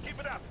 Pilot, keep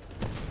it up.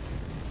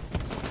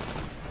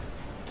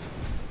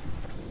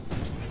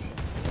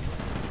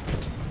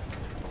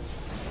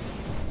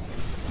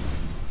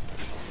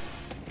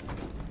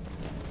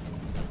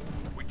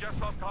 We just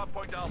lost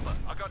hardpoint Alpha.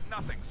 I got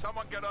nothing.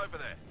 Someone get over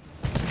there.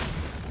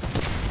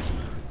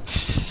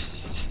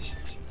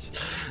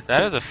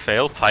 That is a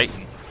failed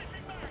Titan.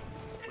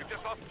 We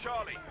just lost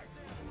Charlie.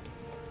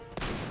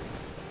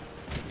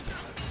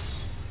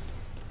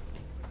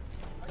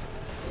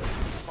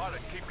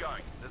 Pilot, keep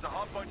going. There's a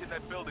hardpoint in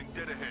that building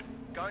dead ahead.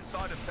 Go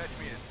inside and fetch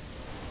me in.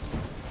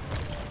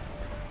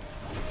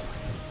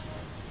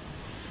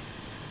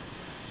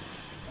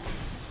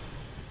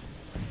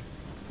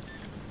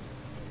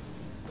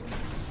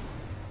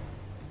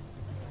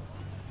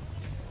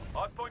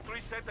 Hardpoint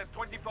reset at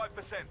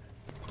 25%.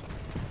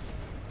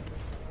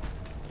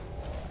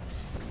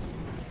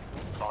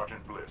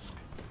 Sergeant Blisk,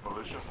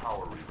 militia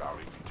power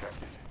rerouting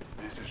detected.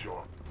 This is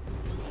your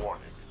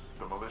warning.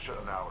 The militia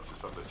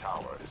analysis of the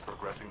tower is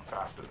progressing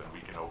faster than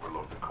we can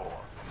overload the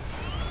core.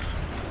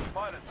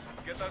 Pilots,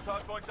 get those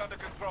hardpoints under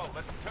control.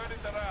 Let's turn it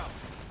around.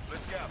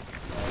 Let's go.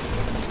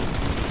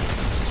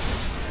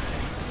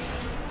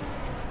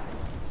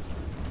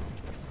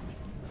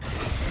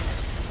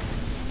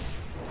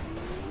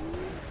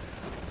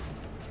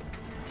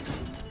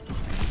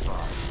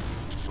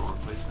 Your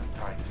replacement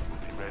Titan will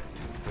be ready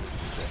in 30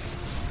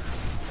 seconds.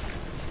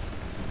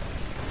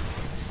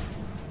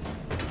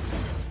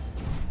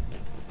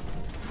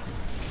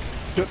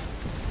 Yep.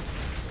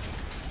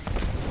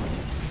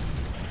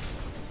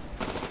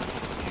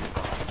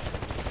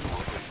 Your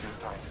replacement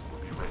Titan will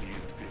be ready in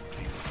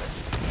 15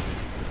 seconds.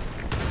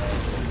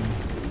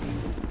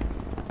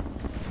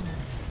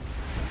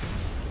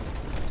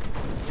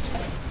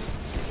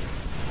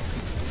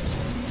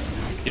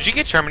 Did you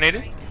get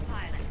terminated?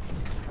 Pilot.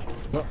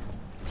 No.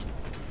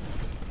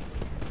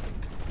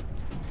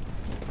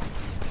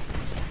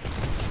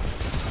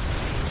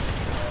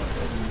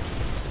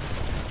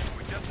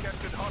 We just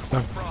captured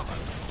hardpoint Bravo.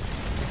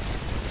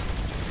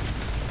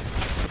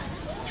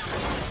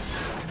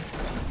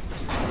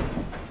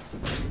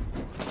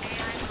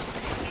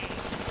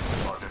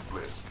 Sergeant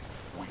Blisk,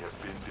 we have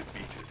been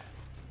defeated.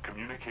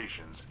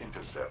 Communications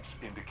intercepts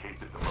indicate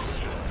that the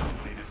militia have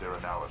completed their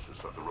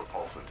analysis of the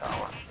repulsor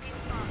tower.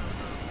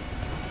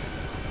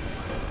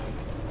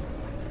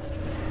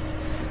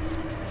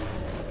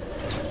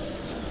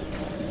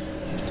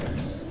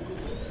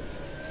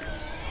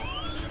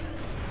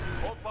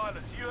 All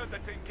pilots, you heard the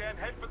tin can.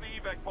 Head for the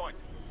evac point.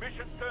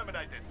 Mission's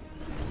terminated.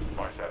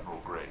 Vice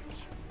Admiral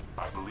Graves,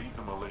 I believe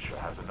the militia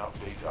has enough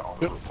data on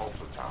the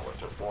repulsor tower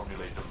to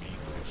formulate a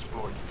means of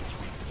exploiting its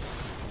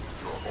weaknesses.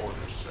 Your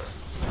orders, sir.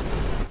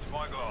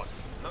 Spyglass,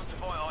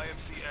 notify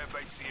IMC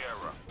Airbase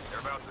Sierra. They're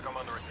about to come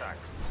under attack.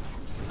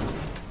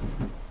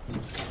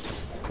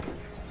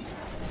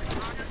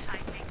 Auto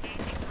Titan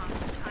engaging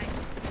hostile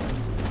Titan.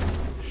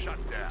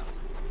 Shut down.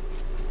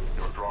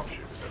 Your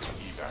dropship is at the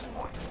evac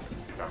point.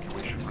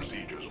 Evacuation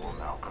procedures will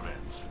now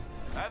commence.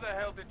 How the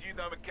hell did you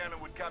know McCannon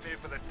would come here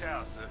for the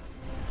tower, sir?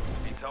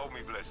 He told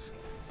me, Bliss.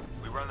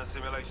 We ran the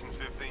simulations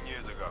 15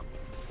 years ago.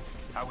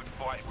 How we'd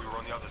fight if we were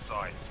on the other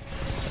side.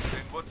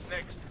 Then what's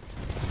next?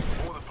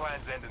 All the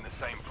plans end in the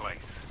same place.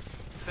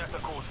 Set the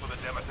course for the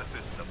Demeter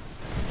system.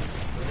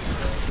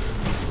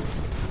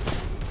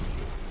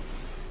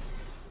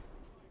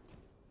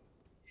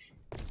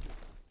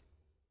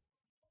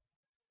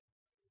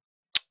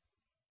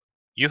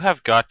 You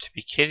have got to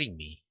be kidding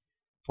me.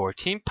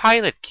 14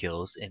 pilot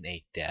kills and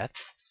 8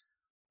 deaths?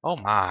 Oh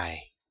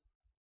my.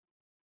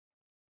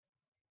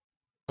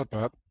 Not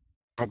bad.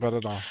 Not bad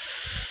at all.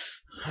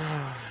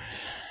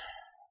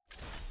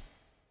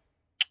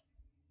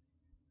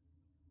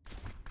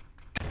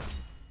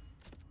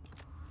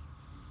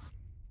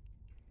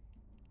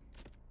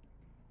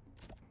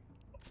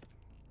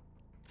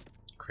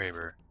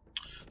 Kraber.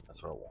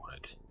 That's what I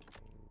wanted.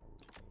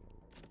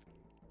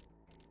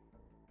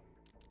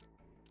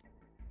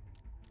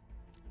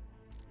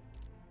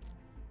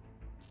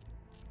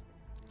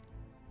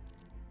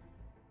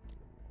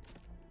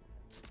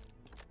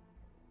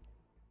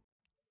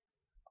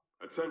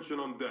 Attention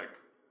on deck.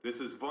 This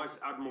is Vice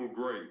Admiral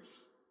Graves.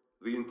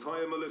 The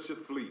entire militia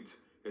fleet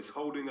is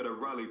holding at a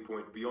rally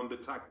point beyond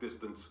attack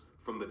distance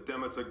from the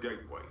Demeter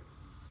Gateway.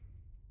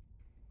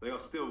 They are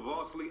still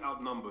vastly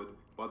outnumbered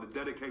by the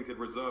dedicated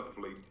reserve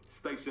fleet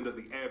stationed at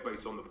the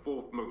airbase on the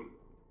fourth moon.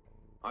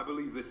 I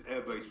believe this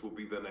airbase will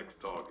be their next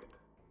target.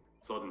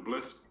 Sergeant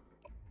Bliss?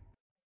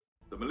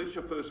 The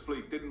militia First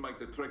Fleet didn't make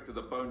the trek to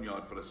the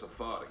boneyard for the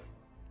safari.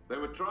 They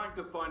were trying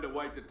to find a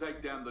way to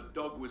take down the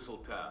dog whistle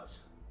towers.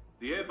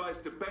 The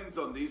airbase depends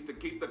on these to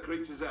keep the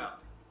creatures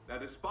out. Now,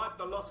 despite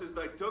the losses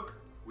they took,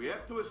 we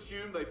have to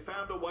assume they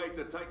found a way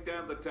to take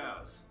down the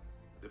towers.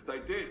 If they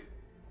did,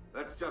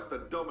 that's just a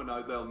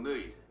domino they'll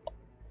need.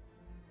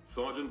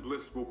 Sergeant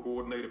Bliss will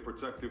coordinate a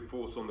protective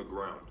force on the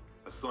ground,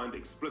 assigned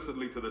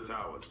explicitly to the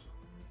towers.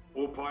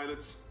 All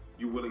pilots,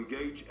 you will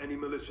engage any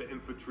militia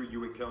infantry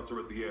you encounter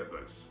at the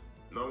airbase.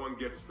 No one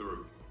gets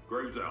through.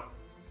 Graves out.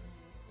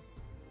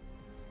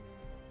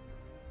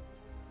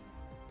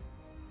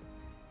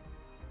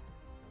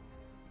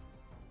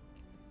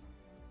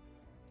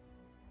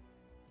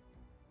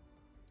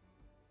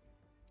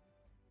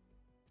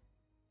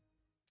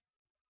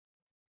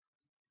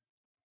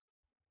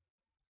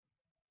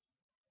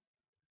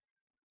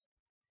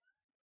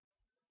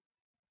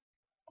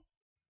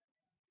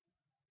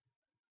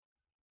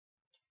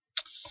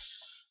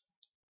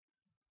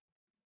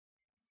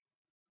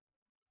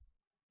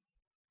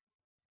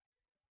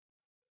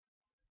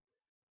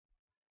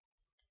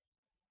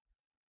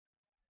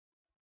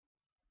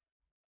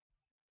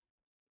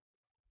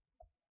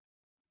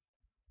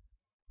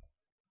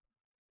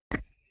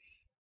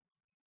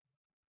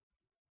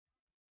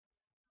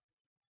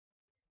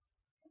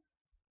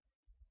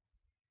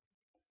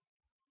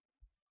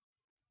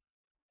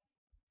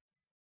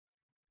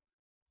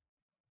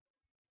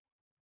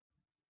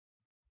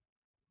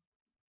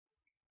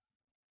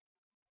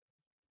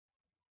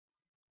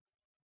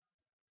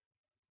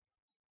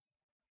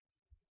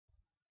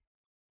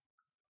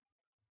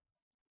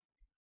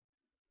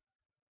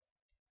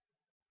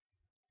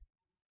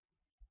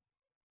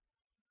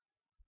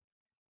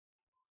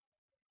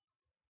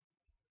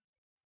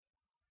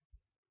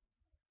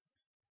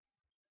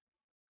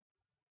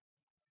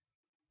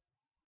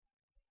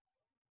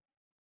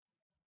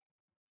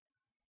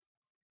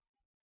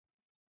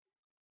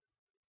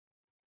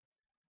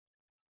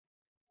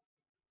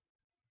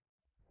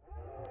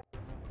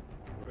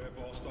 Prepare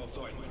for hostile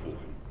Titanfall.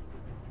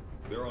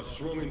 There are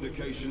strong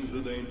indications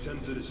that they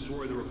intend to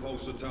destroy the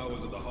repulsor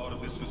towers at the heart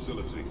of this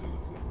facility.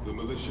 The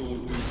militia will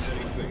do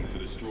anything to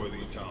destroy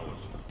these towers.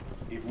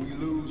 If we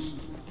lose,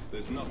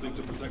 there's nothing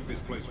to protect this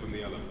place from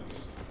the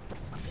elements.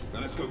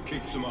 Now let's go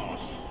kick some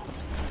ass.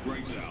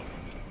 Graves out.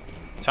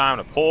 Time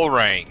to pull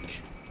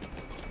rank.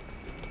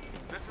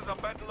 This is a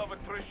battle of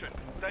attrition.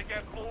 Take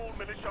out all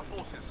militia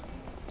forces.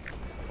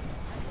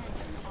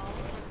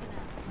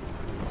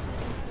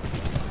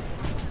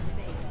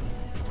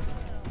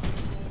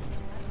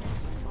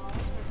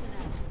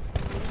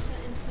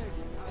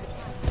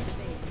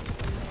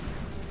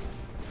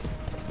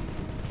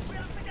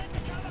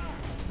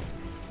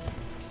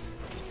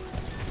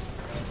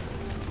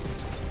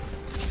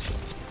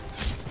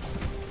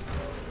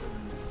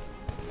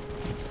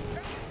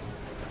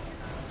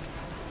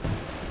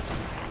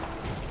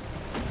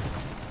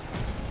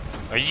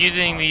 Are you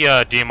using the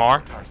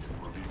DMR?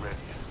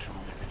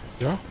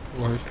 Yeah?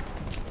 Why?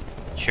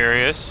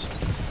 Curious.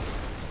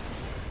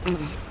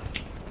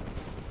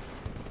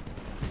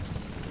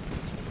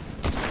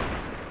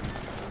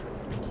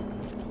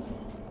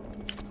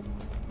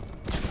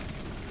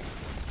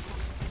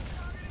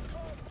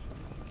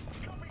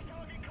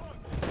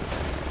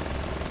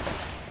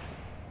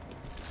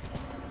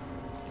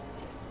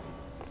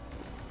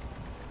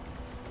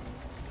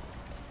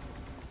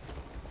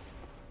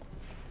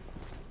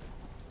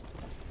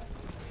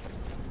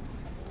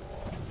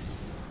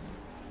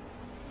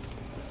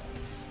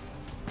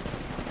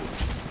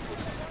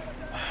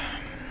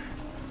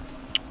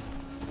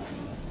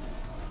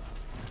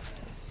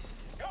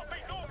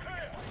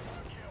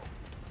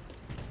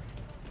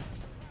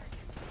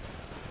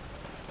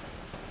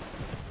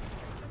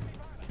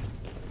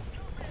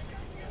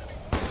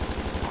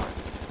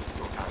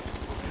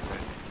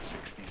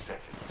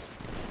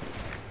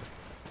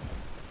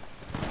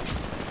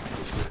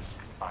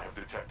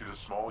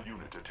 Small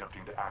unit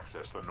attempting to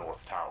access the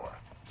North Tower.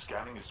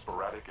 Scanning is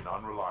sporadic and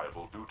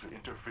unreliable due to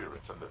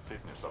interference and the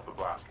thickness of the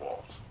blast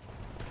walls.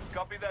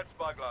 Copy that,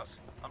 Spyglass.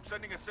 I'm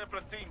sending a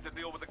separate team to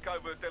deal with the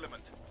covert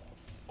element.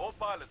 All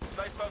pilots,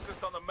 stay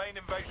focused on the main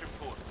invasion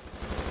force.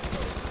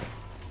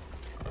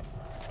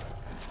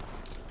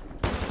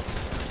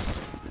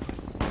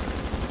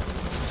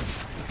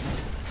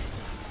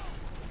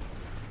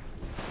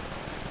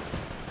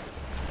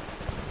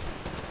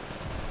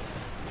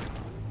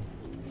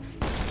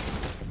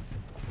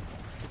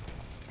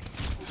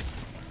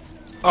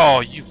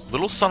 Oh, you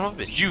little son of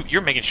a bitch!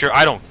 You're making sure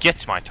I don't get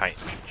to my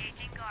Titan.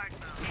 Engaging guard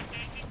mode.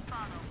 Engaging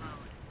follow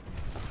mode.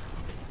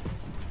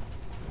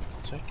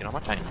 So get on my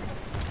Titan.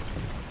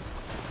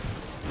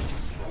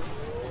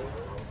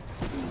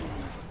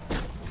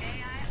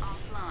 AI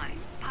offline.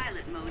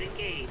 Pilot mode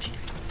engaged.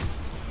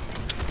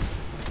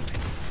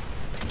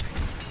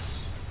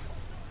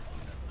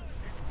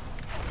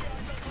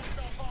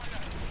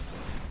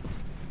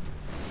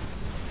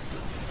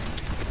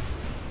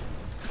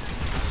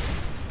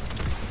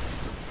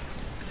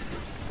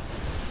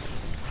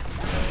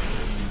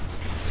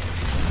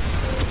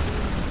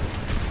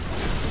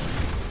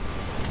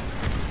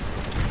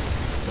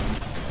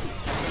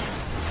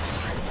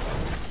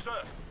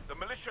 Sir, the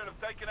militia have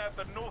taken out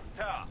the North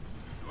Tower.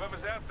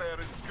 Whoever's out there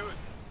is good.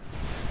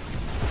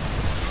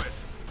 Chris,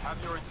 have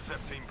your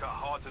intercept team cut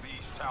hard to the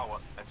East Tower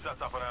and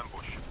set up an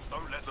ambush.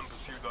 Don't let them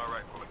pursue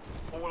directly.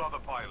 All other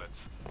pilots,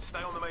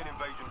 stay on the main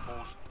invasion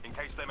force in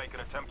case they make an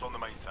attempt on the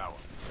main tower.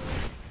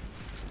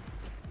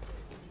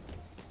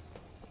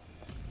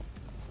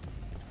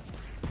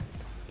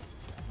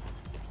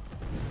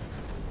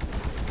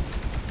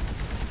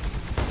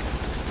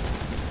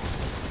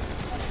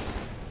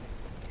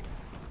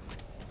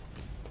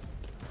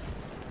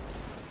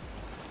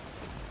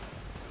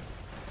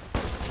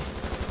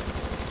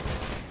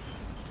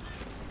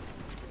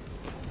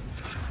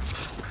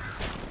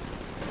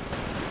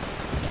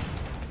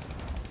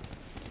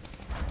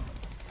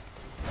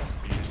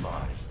 Be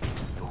advised,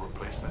 your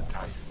replacement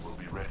Titan will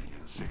be ready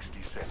in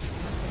 60 seconds.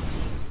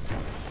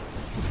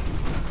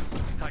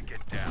 Take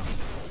it down.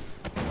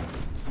 Be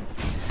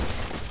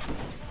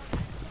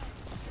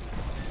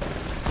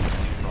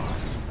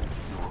advised,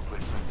 your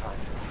replacement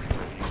Titan will be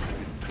ready in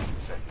 15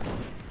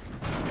 seconds.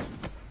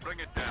 Bring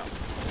it down.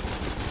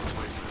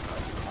 Replacement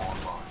Titan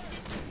online.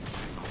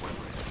 Signal when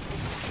ready.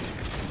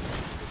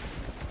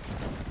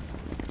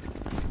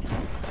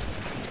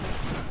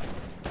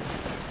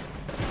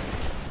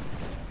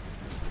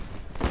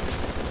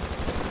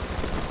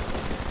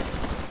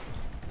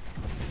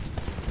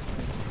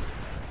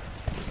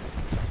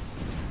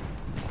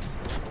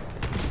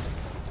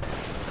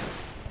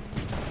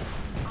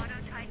 Auto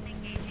Titan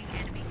engaging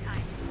enemy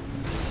Titan.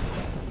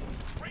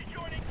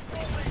 Rejoining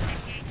control lane.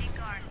 Engaging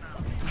guard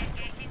mode.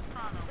 Engaging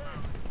follow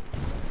mode.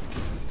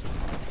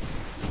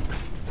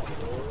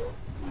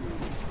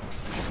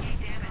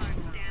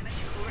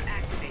 Damage core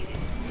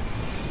activated.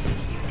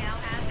 You now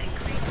have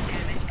increased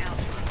damage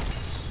output.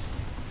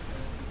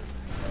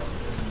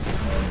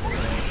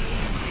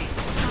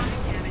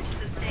 Sonic damage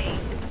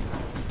sustained.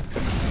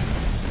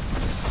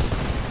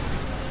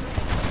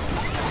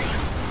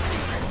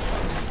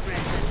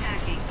 Threats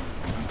attacking.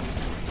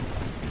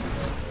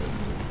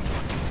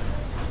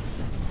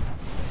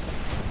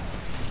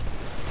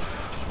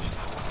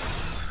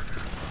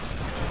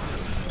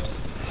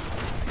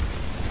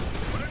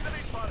 We're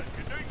underneath, pilot.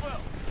 You're doing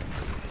well.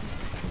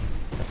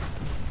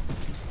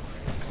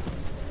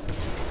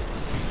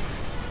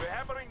 We're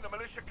hammering the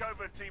militia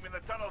covert team in the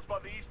tunnels by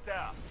the East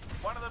Tower.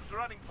 One of them's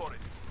running for it.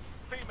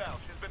 Female,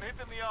 she's been hit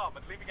in the arm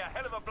and leaving a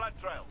hell of a blood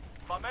trail.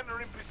 My men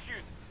are in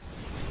pursuit.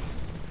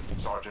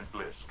 Sergeant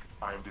Blisk,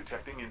 I am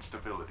detecting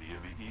instability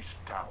in the East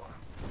Tower.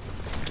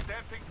 The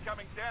damn thing's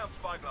coming down,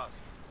 Spyglass.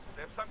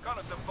 They have some kind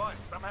of device.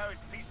 Somehow it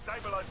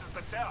destabilizes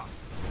the tower.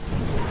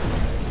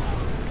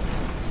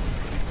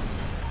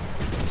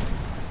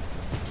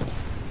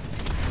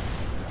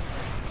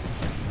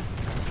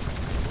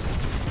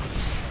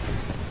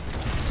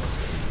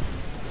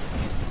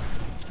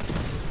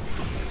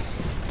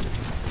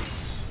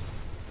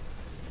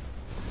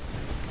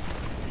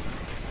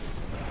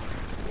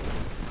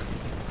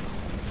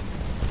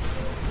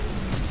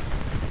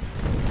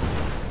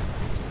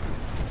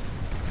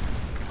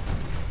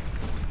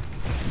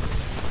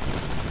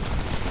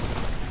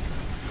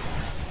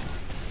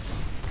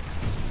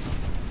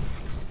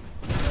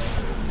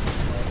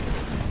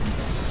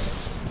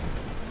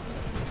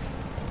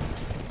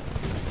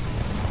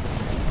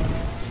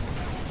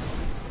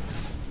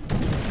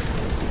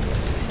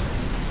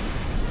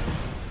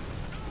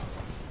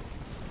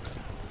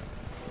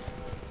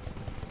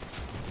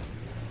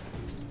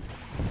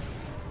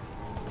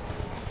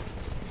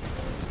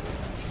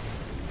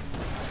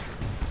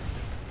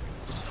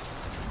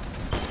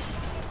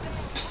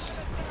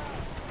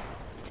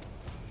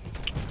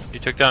 You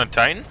took down a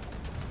Titan?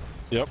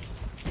 Yep.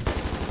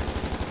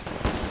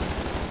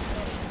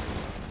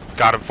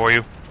 Got him for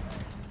you.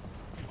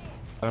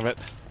 Damn it.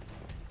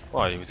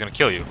 Well, he was gonna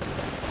kill you.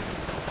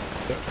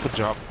 Yep, good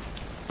job.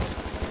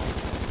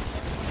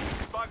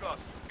 Spyglass,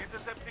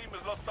 intercept team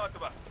has lost sight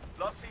of her.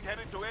 Last seen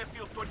headed to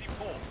airfield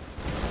 24.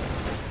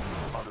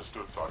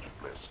 Understood, Sergeant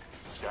Blisk.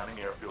 Scanning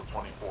airfield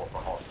 24 for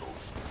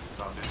hostiles.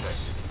 None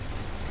detected.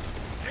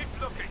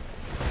 Keep looking.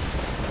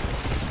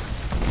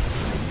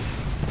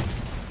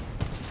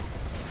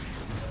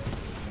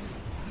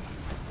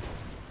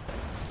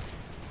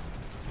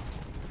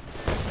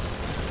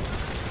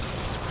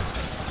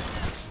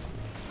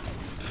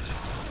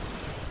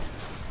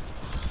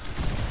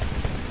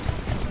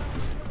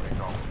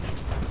 Acknowledged.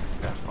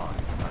 Stand by.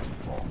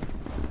 Titanfall.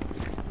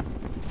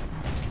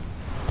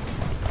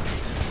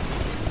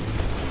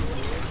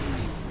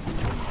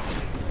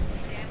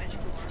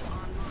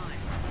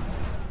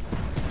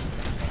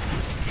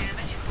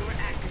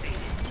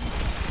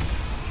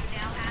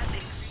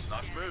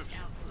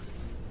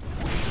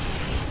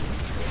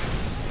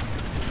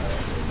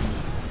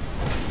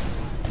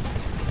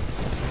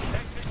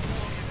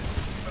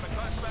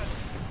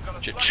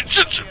 Shit.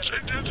 Together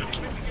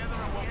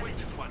and we'll win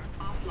this one.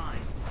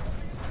 Offline.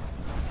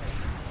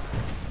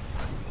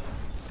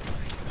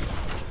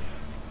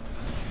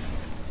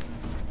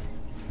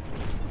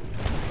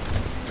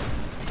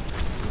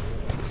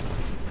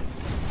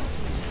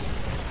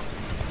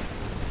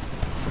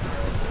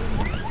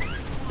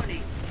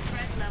 Warning.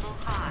 Threat level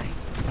high.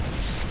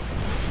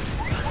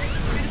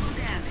 Critical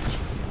damage.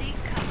 Seek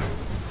cover.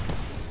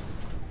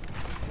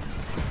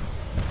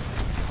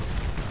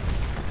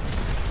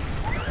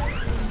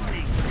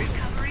 Warning.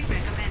 Recovery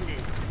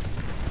recommended.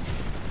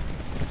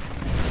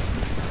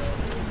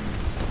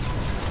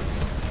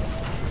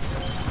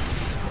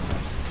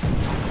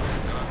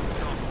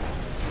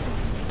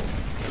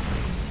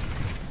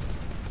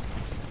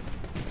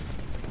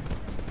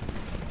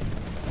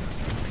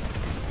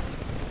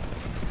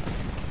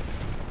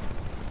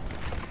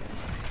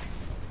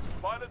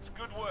 Pilots,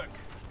 good work.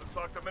 Looks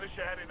like the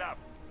militia had enough.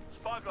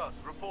 Spyglass,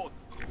 report.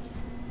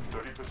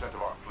 30%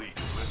 of our fleet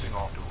is lifting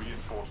off to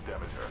reinforce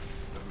Demeter.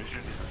 The mission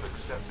is a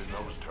success in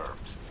those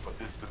terms, but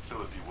this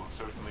facility will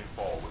certainly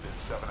fall within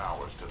 7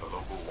 hours to the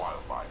local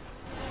wildlife.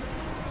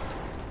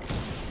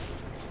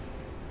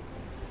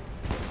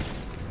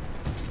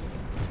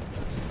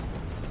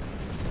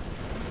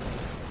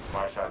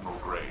 Vice Admiral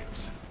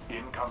Graves,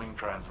 incoming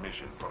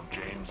transmission from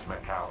James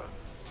McCallan.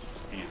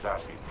 He is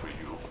asking for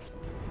you.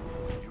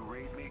 You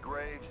read me,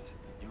 Graves?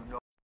 You know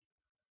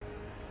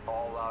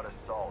all-out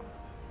assault.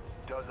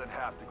 Doesn't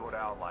have to go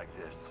down like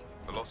this.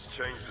 A lot's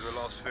changed in the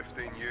last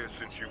 15 years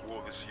since you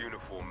wore this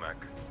uniform, Mac.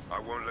 I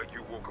won't let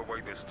you walk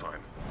away this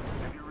time.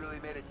 Have you really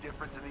made a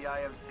difference in the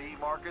IMC,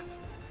 Marcus?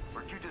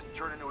 Or did you just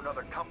turn into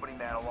another company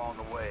man along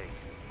the way?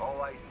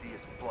 All I see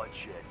is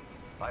bloodshed.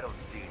 I don't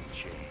see any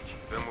change.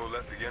 Then we'll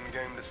let the end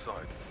game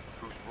decide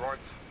who's right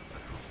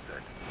and who's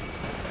dead.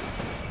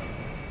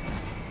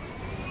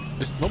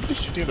 Is nobody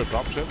shooting at a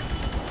dropship?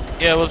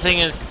 Yeah, well, the thing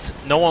is,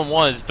 no one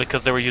was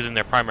because they were using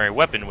their primary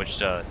weapon,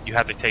 which you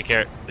have to take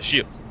care of the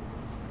shield.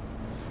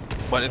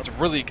 But it's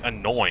really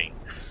annoying.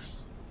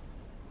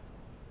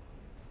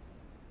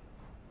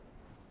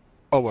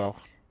 Oh well,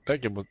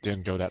 that game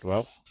didn't go that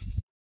well.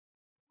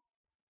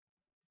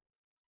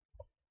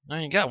 No,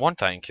 you got one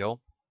Titan kill.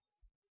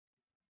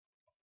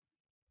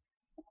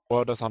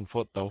 Well, that's on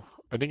foot though.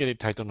 I think I need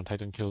Titan on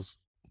Titan kills.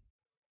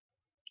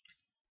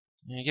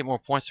 You get more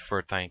points for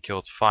a Titan kill.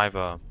 It's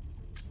 5.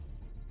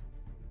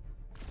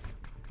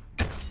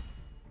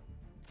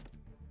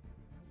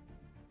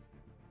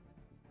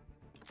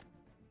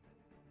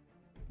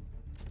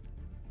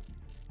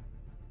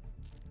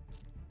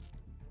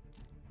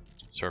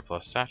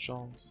 Surplus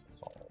satchels.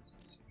 That's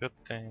always a good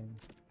thing.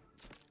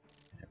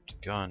 Empty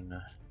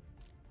gun.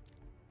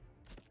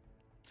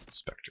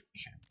 Spectre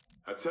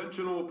can.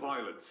 Attention all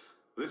pilots.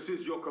 This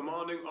is your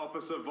commanding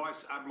officer,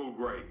 Vice Admiral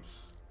Graves.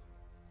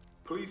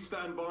 Please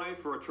stand by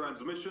for a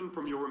transmission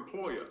from your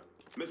employer,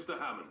 Mr.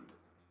 Hammond.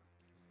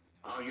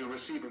 Are you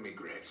receiving me,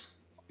 Graves?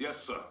 Yes,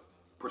 sir.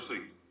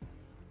 Proceed.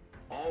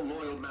 All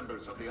loyal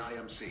members of the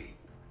IMC,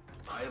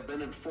 I have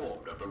been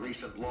informed of the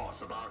recent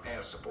loss of our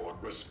air support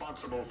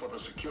responsible for the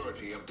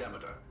security of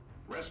Demeter.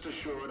 Rest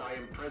assured I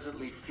am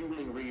presently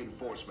fueling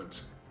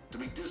reinforcements to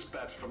be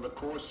dispatched from the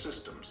core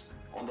systems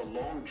on the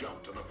long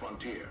jump to the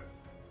frontier.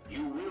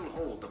 You will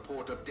hold the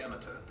port of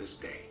Demeter this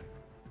day.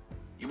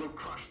 You will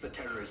crush the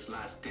terrorists'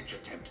 last-ditch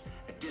attempt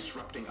at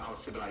disrupting our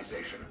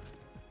civilization,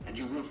 and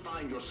you will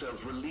find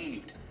yourselves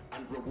relieved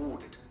and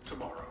rewarded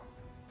tomorrow.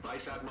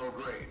 Vice Admiral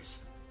Graves,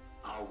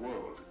 our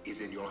world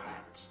is in your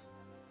hands.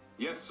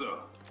 Yes, sir.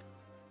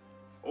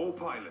 All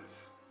pilots,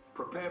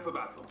 prepare for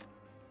battle.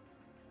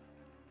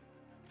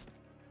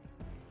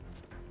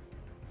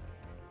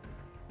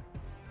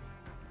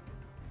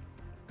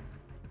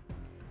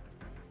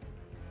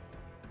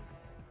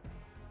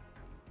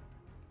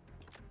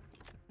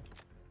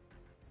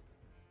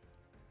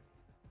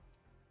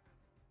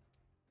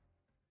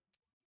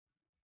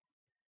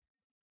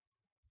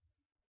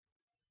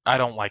 I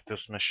don't like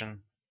this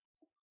mission.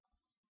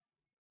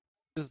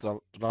 This is the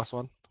last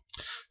one.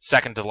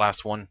 Second to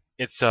last one.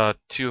 It's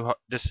too.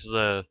 This is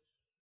the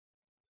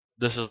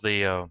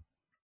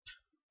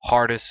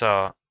hardest.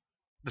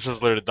 This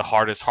is literally the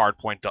hardest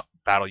hardpoint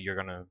battle you're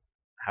gonna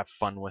have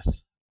fun with.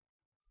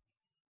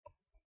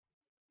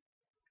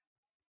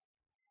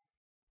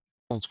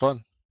 Sounds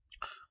fun.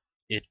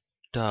 It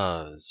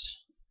does.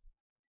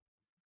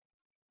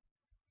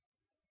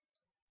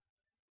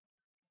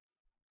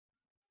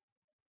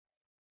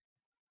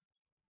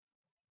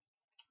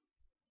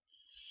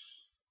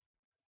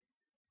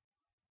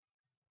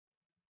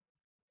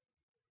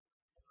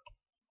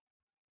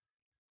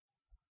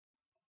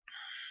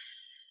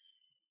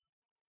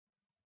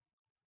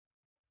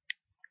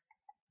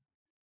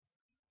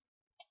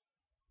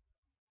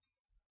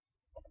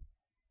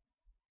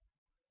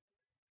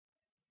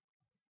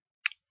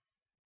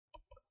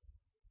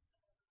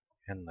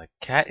 And the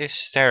cat is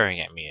staring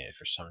at me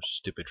for some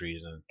stupid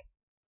reason.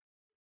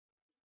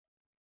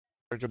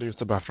 I gotta use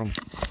the bathroom.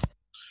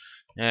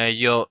 Yeah,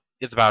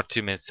 it's about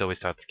 2 minutes till we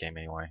start the game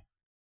anyway.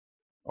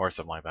 Or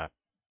something like that.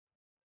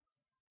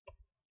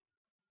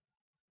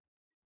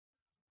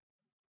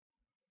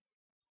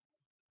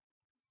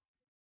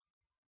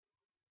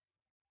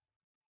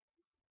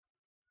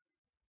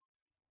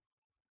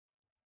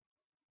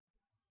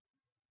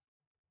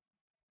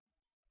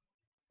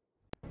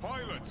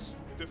 Pilots,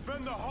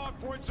 defend the hard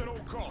points at all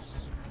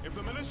costs. If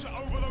the militia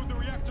overload the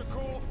reactor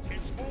core,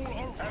 it's all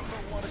over.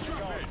 Anvil 1 is to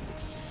go.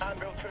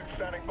 Anvil 2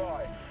 standing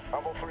by.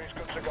 Anvil 3 is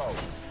good to go.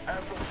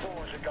 Anvil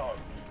 4 is a go.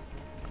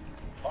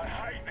 I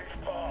hate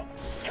this part.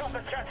 Cut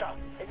the chatter.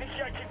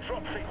 Initiating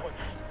drop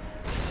sequence.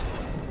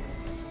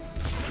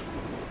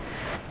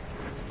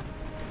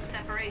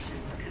 Separation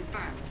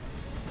confirmed.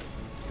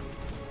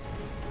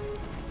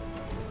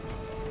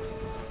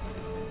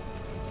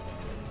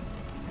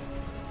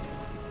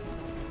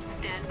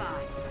 Stand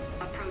by.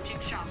 Approaching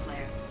shop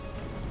lair.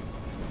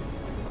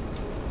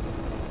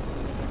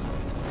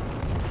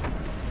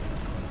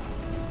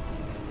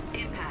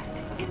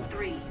 Impact in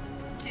 3,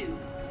 2,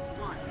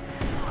 1.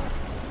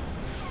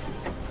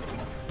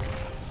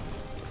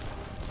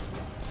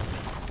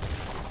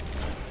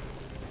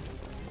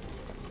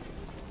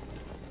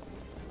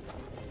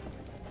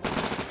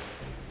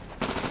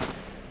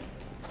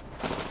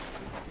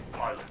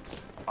 Pilots,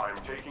 I am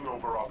taking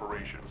over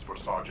operations for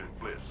Sergeant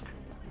Blisk.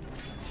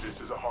 This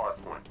is a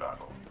hardpoint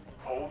battle.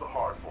 Hold the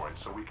hardpoint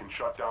so we can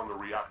shut down the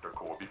reactor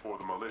core before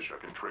the militia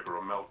can trigger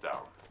a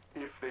meltdown.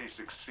 If they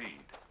succeed,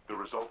 the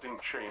resulting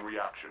chain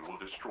reaction will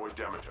destroy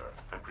Demeter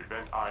and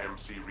prevent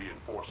IMC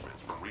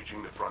reinforcements from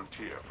reaching the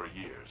frontier for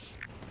years.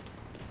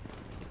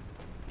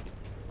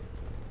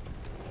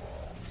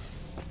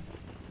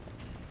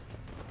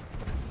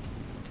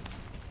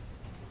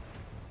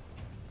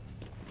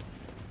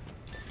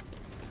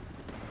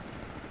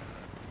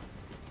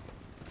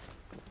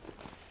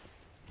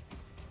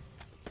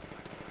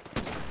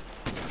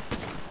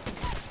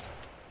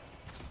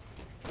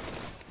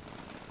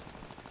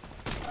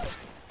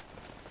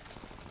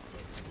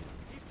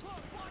 He's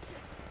close, watch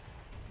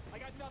it! I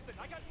got nothing,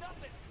 I got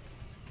nothing!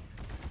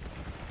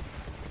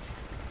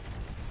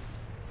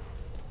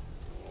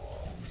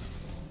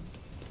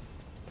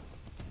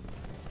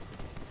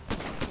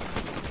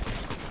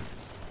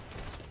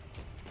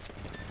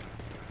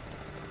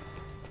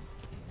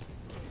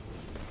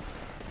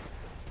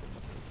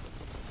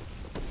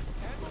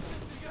 Anvil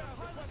 6 is down,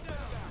 pilot's down!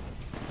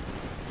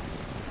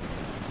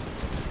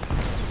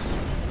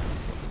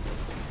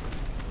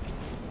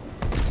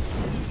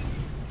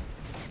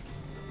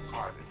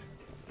 Pilot,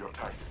 your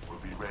Titan will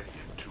be ready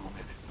in 2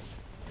 minutes.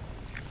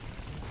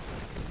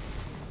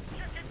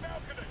 Checking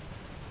balcony.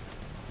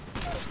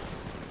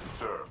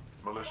 Sir,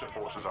 militia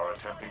forces are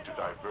attempting to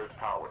divert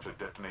power to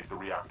detonate the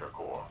reactor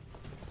core.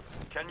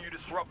 Can you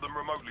disrupt them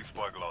remotely,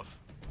 Spyglass?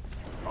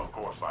 Of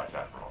course, Vice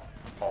Admiral.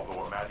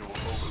 Although a manual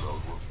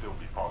overload will still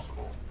be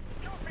possible.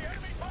 Copy,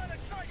 enemy pilot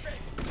sighting.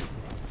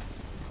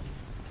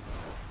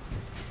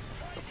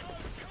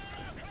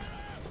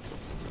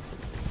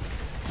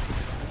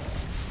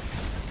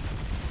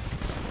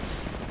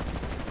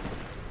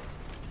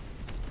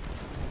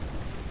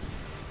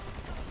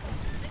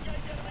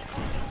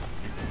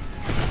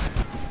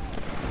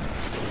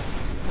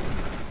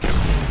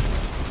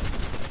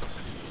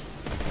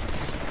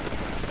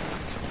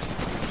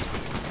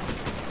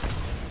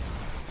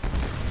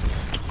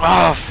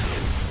 Oh.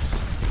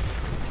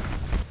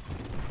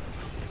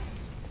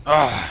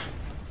 Ah.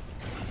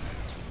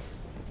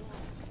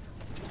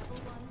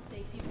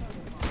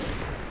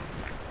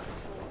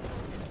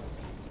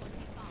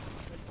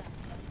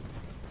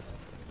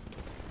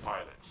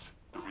 Pilots,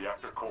 the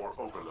reactor core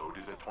overload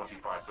is at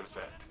 25%.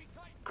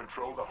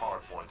 Control the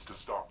hardpoints to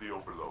stop the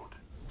overload.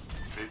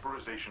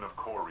 Vaporization of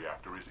core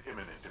reactor is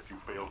imminent if you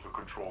fail to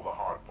control the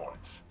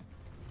hardpoints.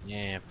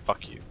 Yeah,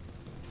 fuck you.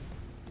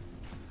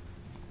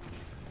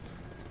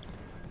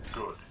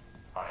 Good.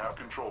 I have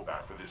control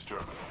back for this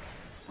terminal.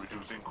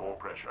 Reducing core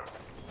pressure.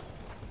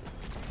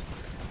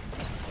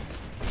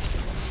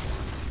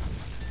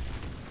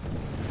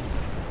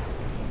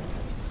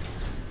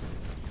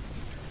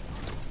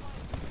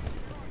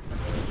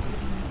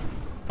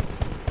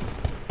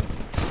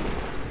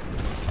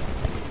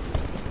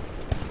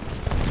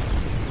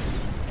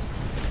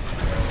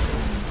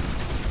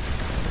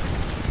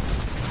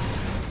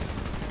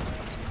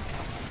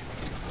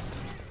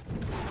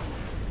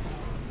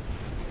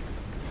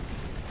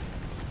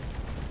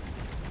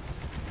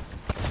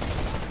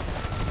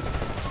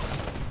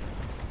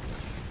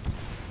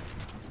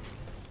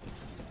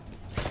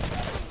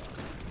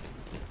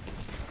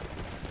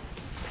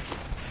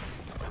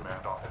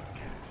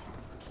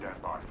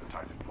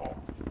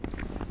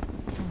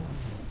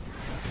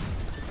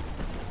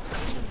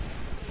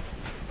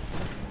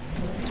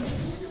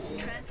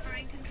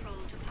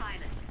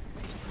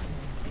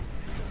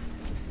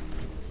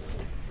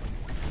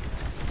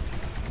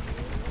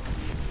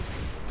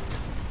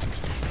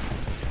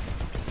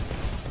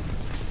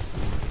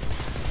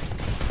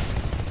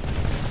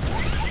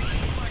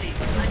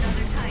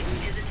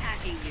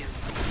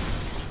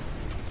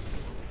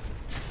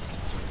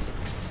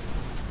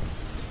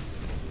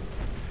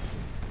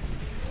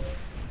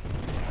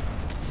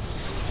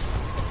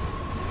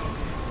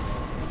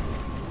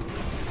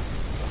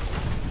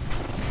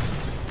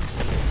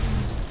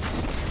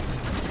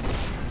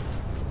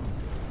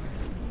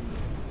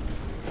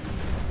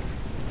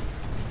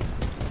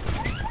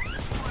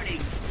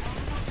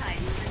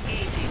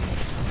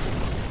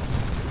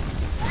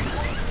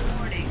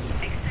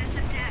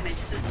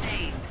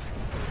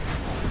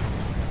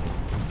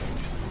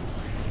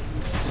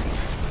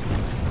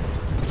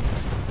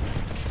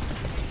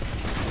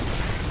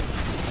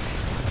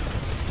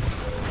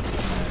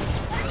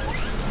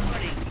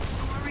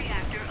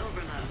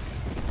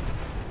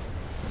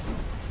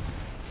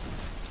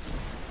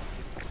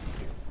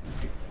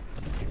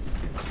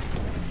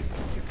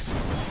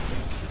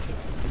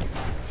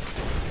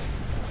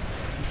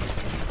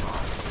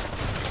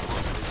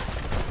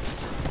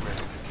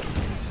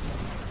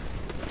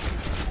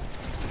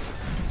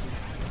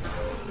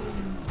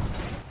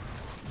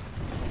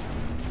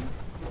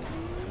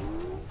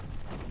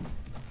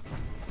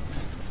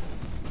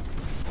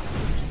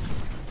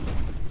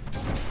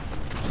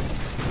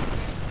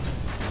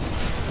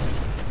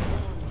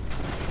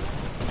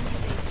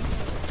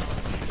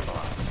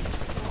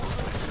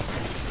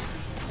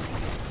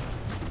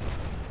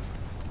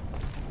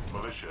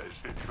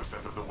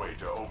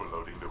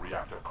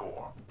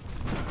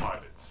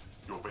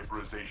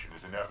 neutralization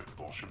is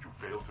inevitable should you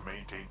fail to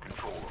maintain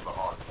control of the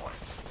hard points.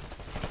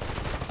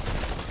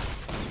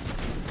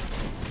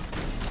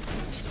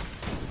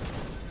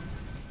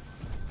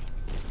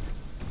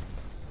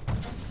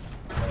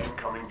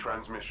 Incoming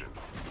transmission.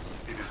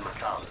 It is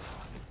McAllen.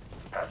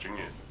 Patching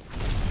in.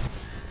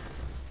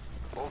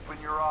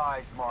 Open your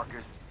eyes,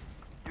 Marcus.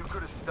 You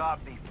could have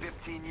stopped me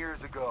 15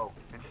 years ago.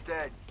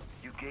 Instead,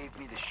 you gave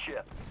me the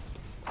ship.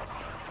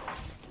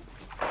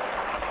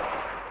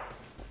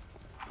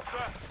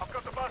 Sir, I've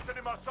got the bastard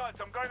in my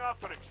sights. I'm going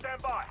after him.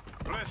 Stand by.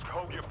 Blisk,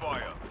 hold your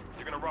fire.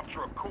 You're gonna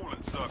rupture a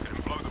coolant circuit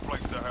and blow the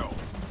place to hell.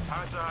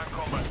 Hand-to-hand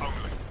combat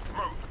only.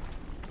 Move.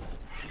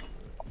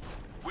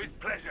 With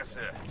pleasure,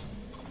 sir.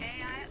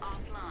 AI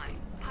offline.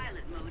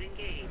 Pilot mode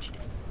engaged.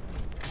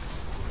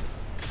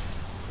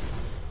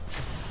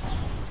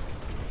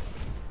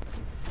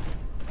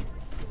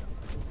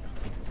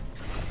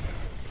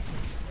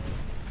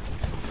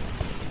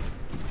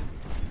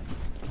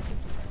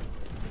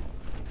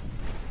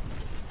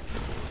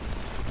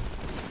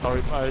 Sorry,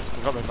 I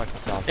forgot my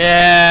microphone.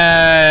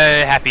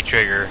 Yeah, happy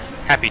trigger.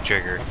 Happy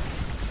trigger.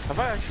 Have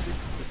I actually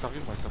been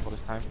talking to myself all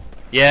this time?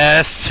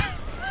 Yes.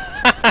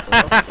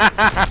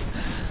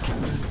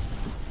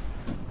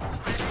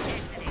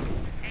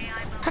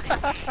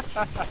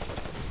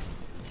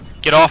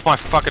 Get off my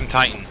fucking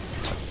Titan.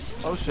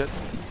 Oh shit.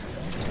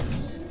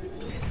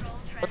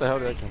 What the hell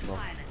did that come from?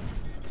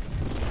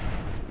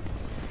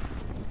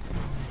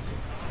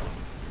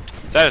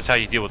 That is how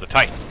you deal with a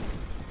Titan.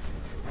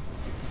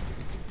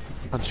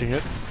 Punching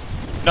it?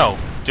 No,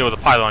 deal with a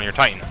pilot on your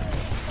Titan.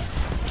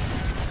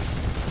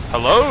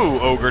 Hello,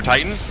 Ogre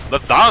Titan.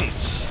 Let's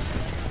dance.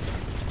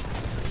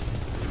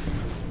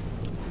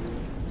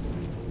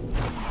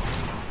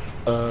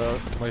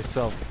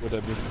 Myself with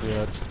a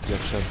nuclear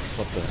injection.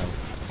 What the hell?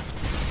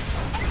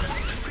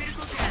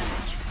 Critical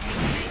damage.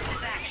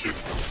 Evasive action.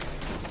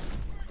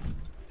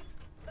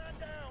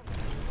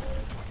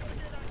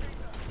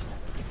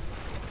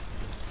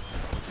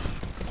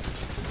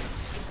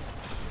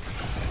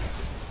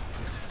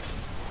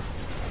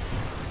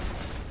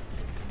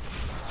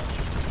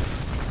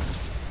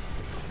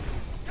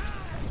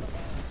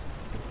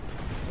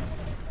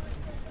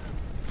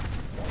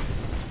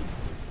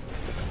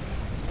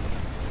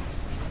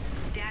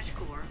 Dash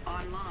core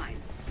online.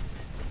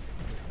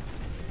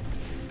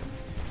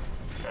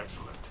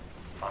 Excellent.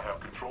 I have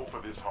control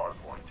for this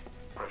hardpoint.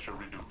 Pressure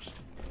reduced.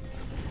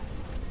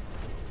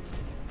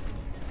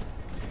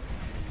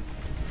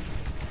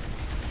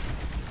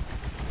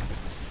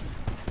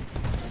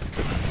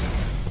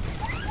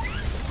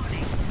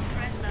 Warning.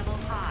 Threat level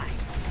high.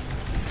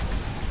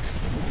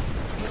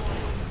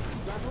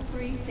 Level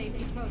 3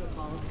 safety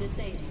protocols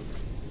disabled.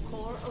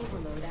 Core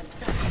overload at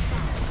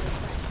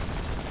 75%.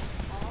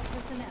 All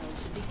personnel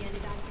should begin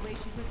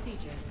evacuation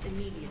procedures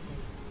immediately.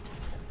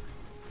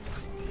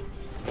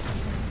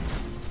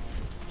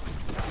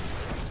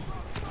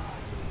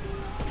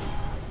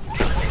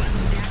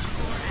 Dash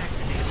core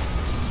activated.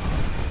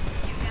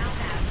 You now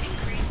have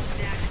increased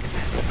dash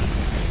capacity.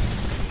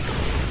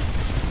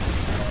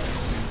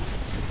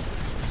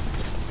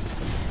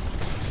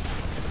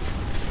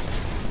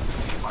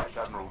 Vice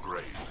Admiral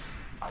Graves,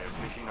 I am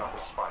picking up a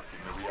spike in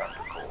the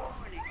reactor core.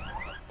 Warning.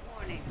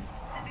 Warning.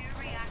 Severe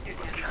reactor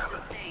damage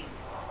sustained.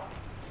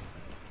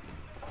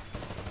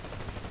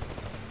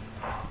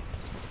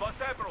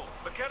 Vice Admiral,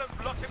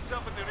 McKennon's locked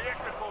himself in the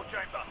reactor core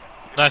chamber.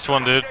 Nice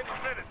one, dude.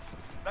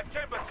 That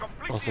chamber's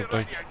completely Awesome,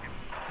 thanks. irradiated.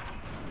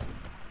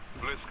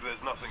 Blisk,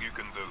 there's nothing you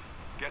can do.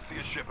 Get to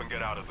your ship and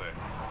get out of there.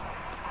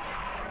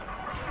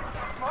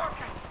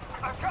 Marcus,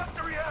 I've got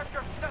the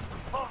reactor system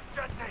pulse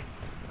detonate,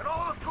 and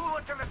all the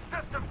coolant in the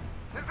system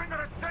isn't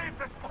gonna save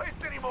this place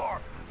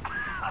anymore.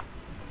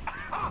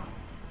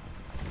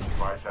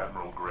 Vice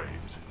Admiral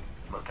Graves,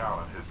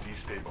 McAllen has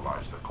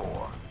destabilized the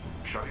core.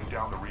 Shutting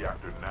down the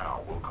reactor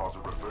now will cause a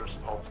reverse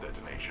pulse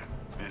detonation.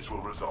 This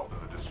will result in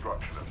the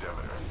destruction of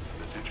Demeter.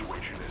 The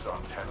situation is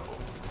untenable.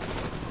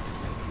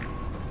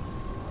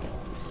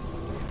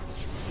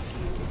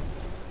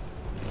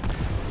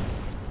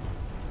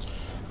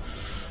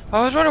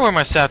 I was wondering where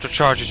my Saptor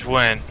charges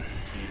went.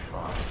 Be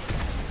advised,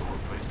 the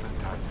replacement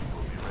Titan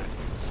will be ready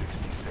in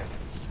 60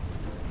 seconds.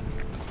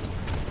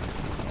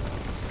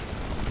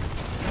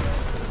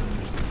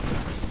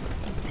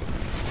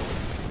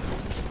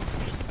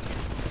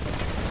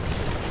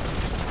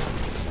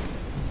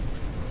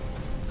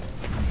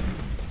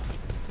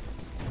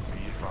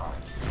 Be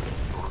advised,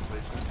 the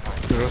replacement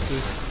Titan.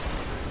 Seriously?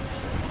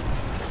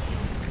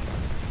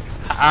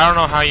 I don't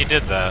know how you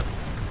did that.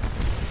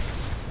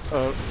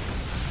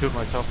 Killed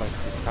myself like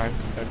 6 times,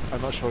 and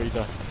I'm not sure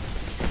either.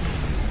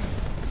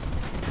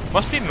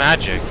 Must be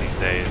magic these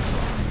days.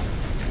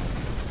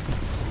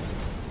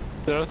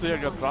 Seriously, I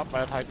got dropped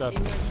by a Titan.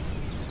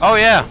 Oh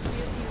yeah, Fusion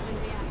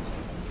reaction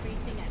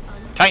increasing at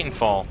unstable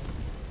Titanfall. rates.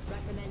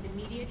 Recommend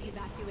immediate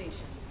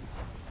evacuation.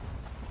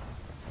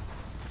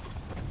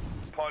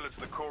 Pilots,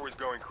 the core is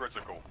going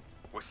critical.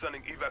 We're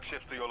sending evac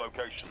ships to your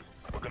location.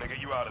 We're gonna get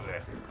you out of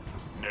there.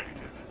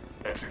 Negative.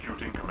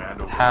 Executing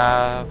command over.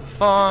 Have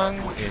fun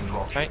Evacuate in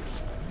instructions.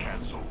 Titan.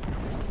 cancelled.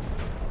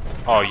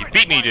 Oh, you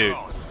beat me, dude.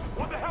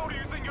 What the hell do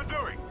you think you're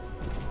doing?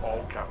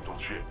 All capital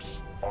ships,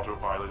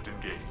 autopilot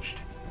engaged.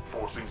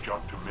 Forcing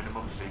jump to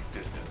minimum safe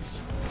distance.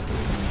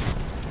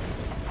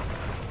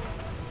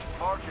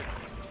 Marcus,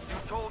 you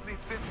told me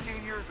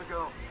 15 years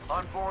ago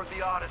on board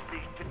the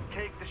Odyssey to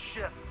take the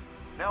ship.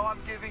 Now I'm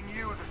giving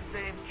you the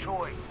same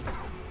choice.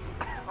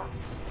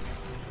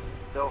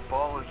 They'll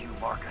follow you,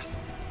 Marcus.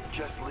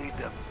 Just lead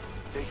them.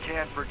 They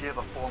can't forgive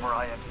a former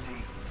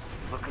IMC.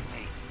 Look at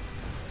me.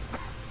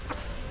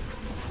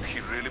 She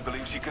really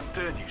believes she can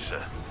turn you,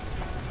 sir.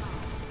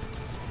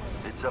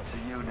 It's up to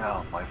you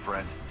now, my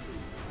friend.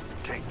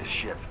 Take the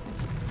ship.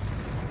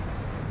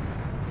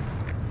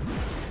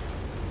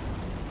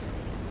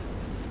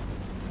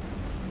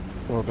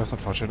 Well, that's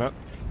unfortunate.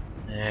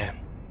 Yeah.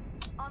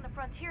 On the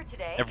frontier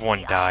today,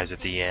 Everyone dies at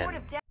the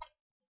end.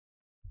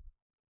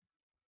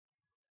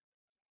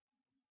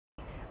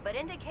 But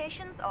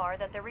indications are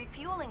that the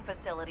refueling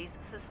facilities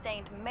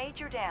sustained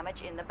major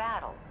damage in the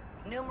battle.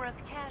 Numerous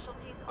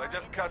casualties They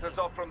just cut us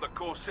off from the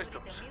core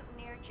systems.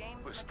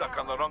 We're stuck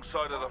on the wrong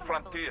side of the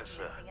frontier,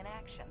 sir.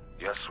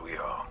 Yes, we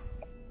are.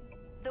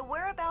 The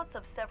whereabouts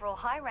of several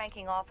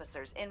high-ranking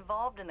officers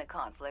involved in the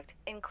conflict,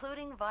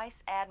 including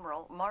Vice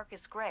Admiral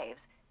Marcus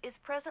Graves, is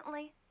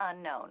presently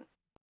unknown.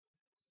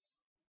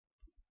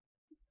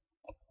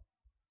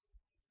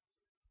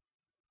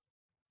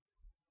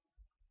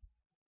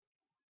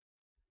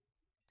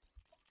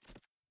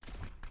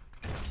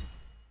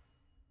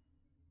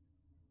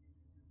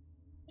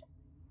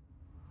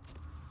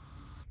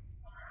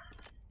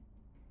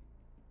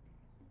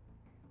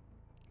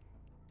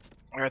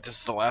 Alright, this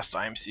is the last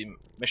IMC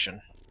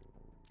mission.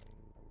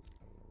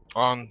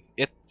 On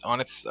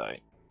its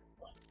side.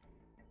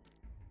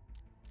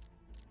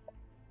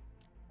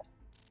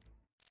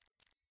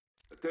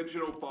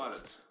 Attention all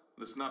pilots.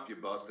 Listen up, you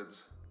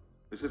bastards.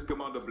 This is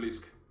Commander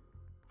Blisk.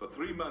 For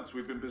 3 months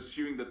we've been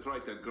pursuing the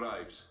traitor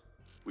Graves.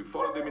 We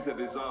followed him into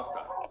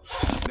disaster.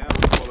 Now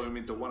we follow him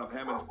into one of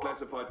Hammond's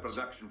classified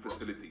production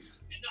facilities.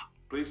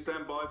 Please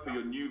stand by for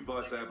your new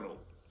Vice Admiral,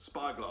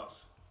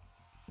 Spyglass.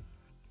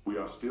 We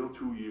are still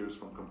 2 years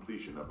from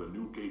completion of the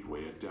new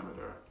gateway at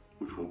Demeter,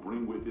 which will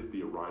bring with it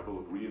the arrival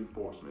of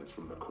reinforcements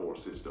from the core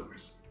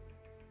systems.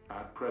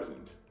 At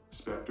present,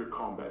 Spectre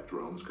combat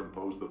drones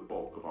compose the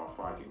bulk of our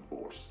fighting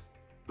force.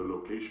 The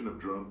location of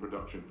drone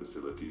production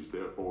facilities,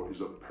 therefore, is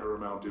of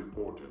paramount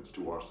importance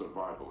to our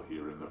survival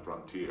here in the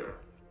frontier.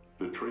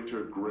 The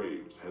traitor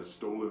Graves has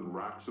stolen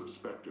racks of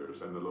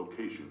Spectres and the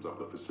locations of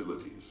the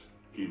facilities.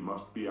 He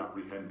must be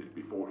apprehended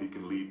before he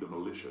can lead the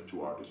militia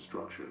to our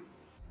destruction.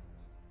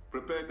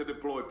 Prepare to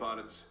deploy,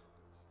 pilots.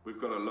 We've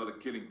got a lot of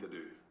killing to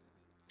do.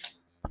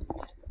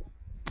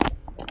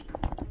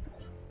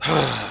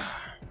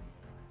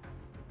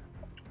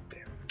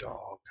 Damn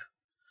dog.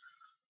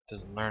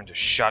 Doesn't learn to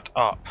shut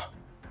up.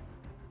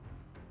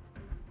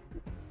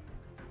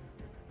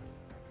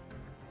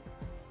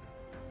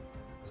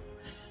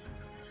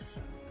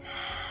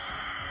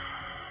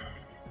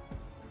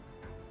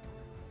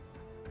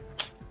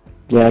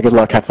 Yeah, good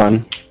luck, have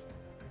fun.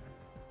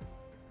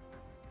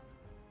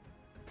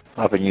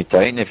 Have a new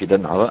Titan if you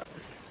didn't have it.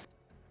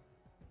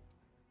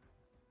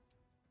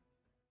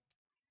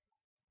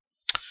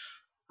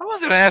 I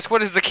was gonna ask,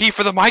 what is the key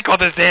for the mic on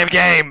this damn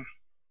game?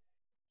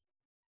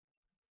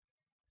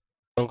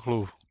 No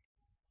clue.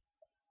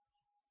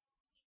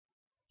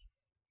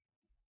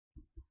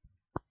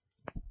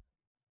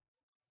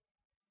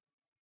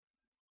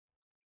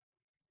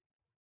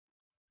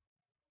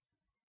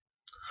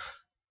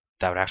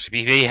 That would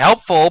actually be very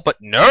helpful, but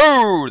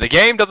no! The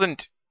game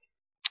doesn't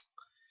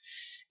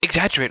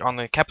exaggerate on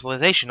the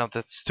capitalization of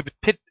the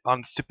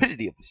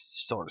stupidity of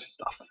this sort of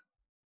stuff.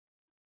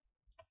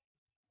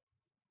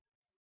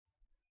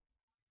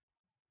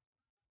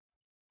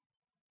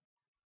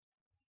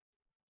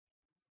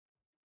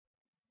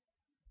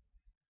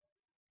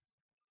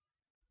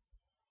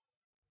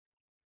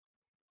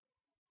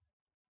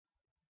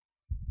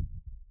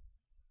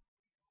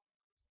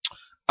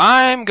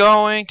 I'm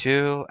going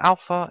to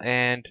alpha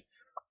and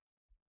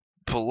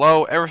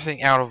blow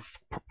everything out of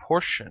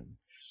proportion.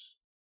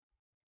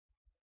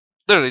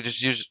 Literally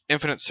just use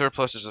infinite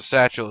surpluses of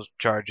satchel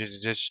charges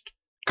and just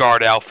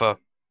guard alpha.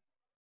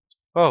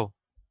 Oh,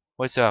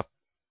 what's up?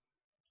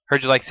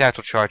 Heard you like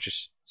satchel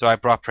charges, so I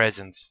brought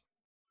presents.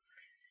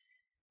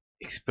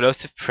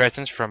 Explosive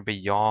presents from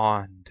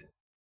beyond.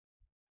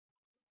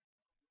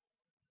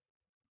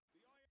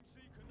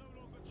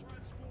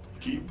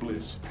 Keep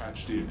Bliss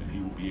patched in and he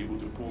will be able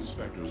to pull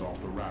Spectres off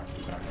the rack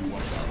to back you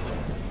up that way.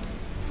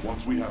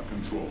 Once we have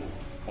control,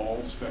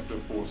 all Spectre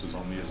forces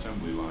on the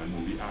assembly line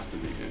will be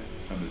activated,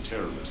 and the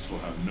terrorists will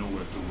have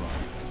nowhere to run.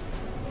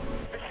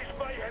 This is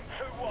Mayhem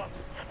 2-1.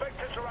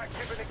 Spectres are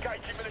active and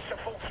engaging militia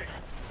forces.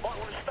 Might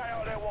want to stay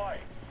out of their way.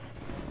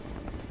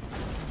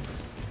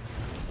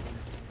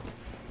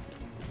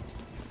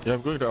 Yeah,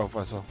 I'm going to Alpha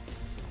as well.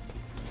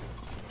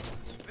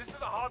 This is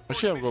a hard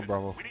Actually, I'll go mission.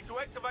 Bravo. We need to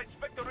activate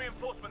Spectre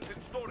reinforcements in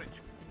storage,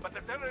 but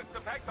the terrorists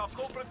have hacked our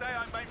corporate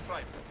AI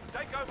mainframe.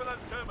 Take over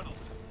those terminals.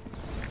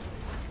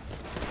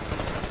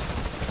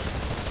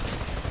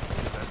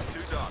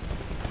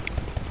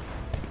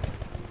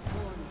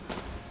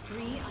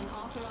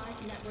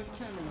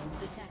 terminals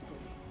detected.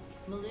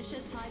 Militia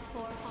Type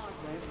 4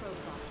 hardware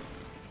profile.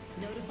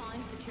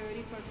 Notifying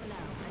security personnel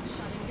and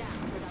shutting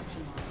down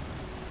production lines.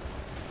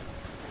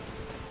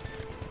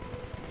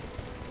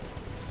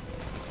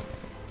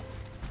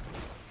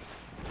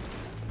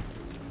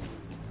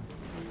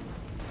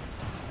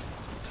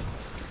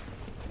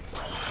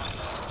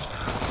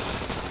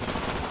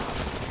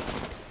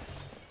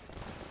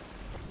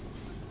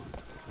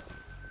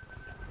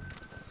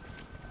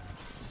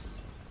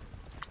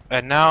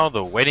 And now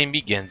the waiting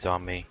begins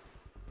on me.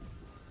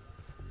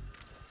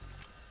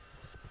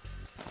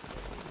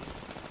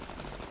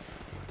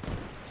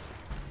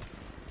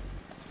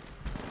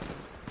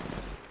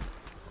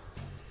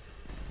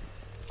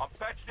 I'm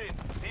patched in.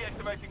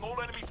 Deactivating all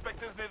enemy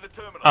specters near the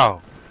terminal.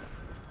 Oh.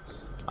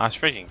 That's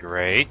freaking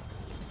great.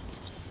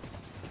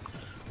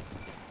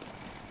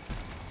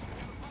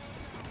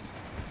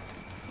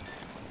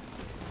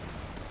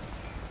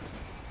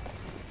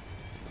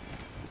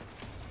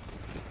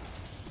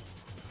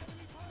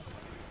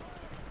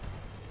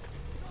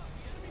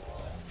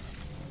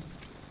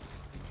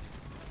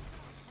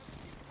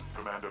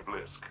 Commander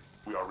Blisk,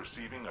 we are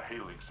receiving a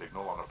hailing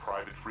signal on a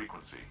private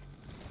frequency.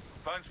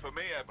 Phone's for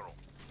me, Admiral.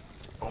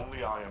 Only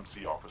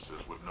IMC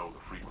officers would know the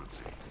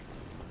frequency.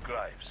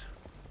 Graves.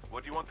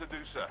 What do you want to do,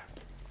 sir?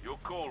 Your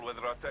call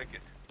whether I take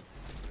it.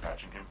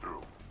 Patching him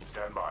through.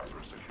 Stand by for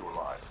a secure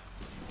line.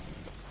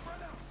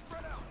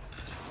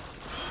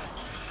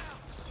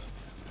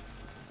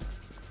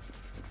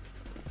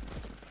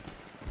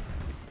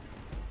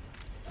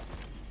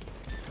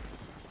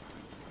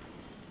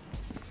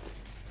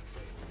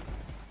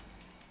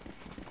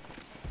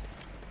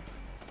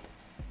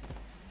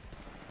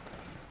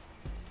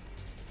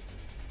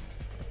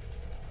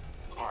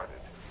 Pilot,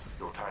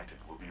 your Titan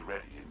will be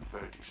ready in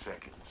 30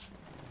 seconds.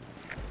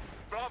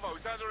 Bravo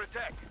is under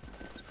attack.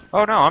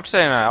 Oh no, I'm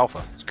staying at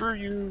Alpha. Screw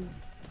you.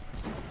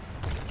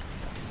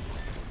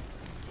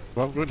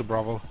 Well, I'm going to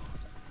Bravo.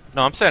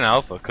 No, I'm saying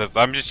Alpha because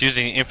I'm just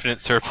using infinite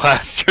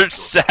surplus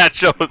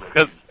satchels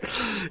because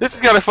this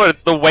is kind of fun.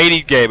 It's the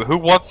waiting game. Who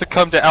wants to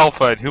come to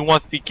Alpha and who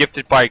wants to be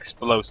gifted by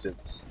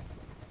explosives?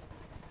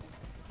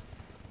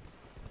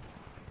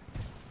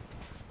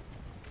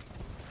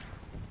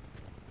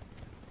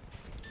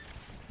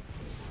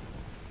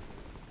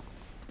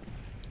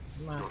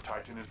 Your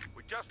Titan is...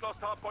 We just lost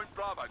hardpoint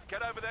Bravo.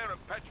 Get over there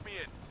and patch me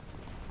in.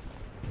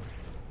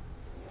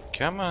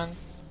 Come on.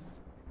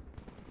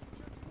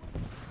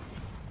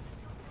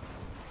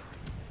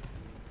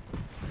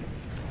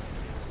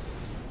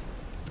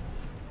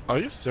 Are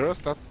you serious?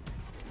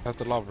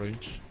 That's a lot of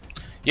range.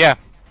 Yeah.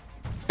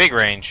 Big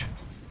range.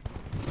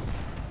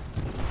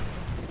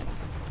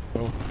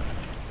 Oh.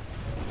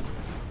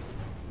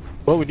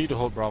 Well, we need to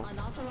hold Bravo.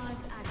 Unauthorized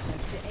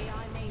access to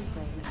AI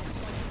mainframe at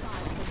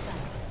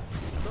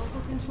 25%.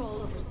 Local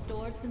control of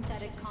restored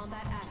synthetic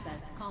combat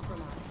assets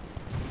compromised.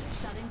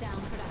 Shutting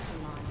down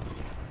production lines.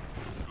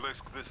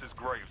 Blisk, this is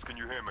Graves. Can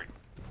you hear me?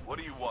 What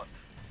do you want?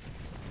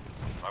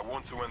 I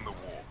want to end the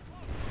war.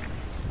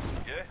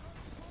 Yeah?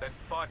 Then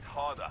fight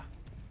harder.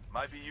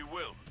 Maybe you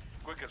will.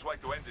 Quickest way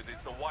to end it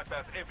is to wipe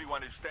out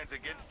everyone who stands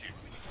against you.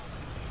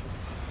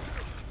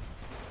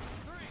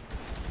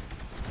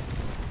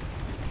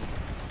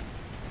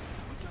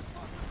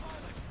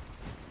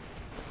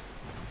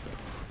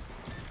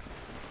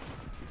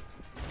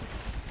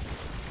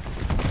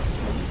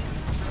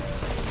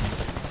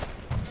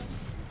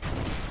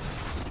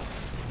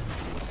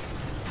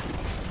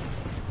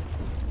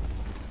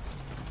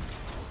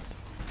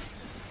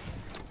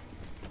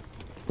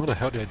 What the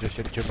hell did I just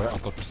get killed by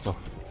auto pistol?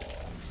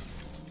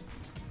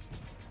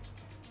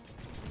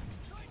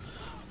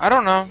 I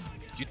don't know.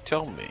 You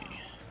tell me.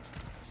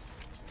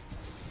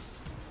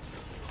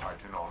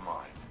 Titan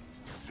online.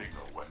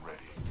 Signal when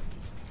ready.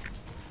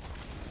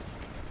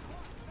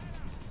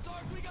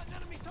 Sarge, we got an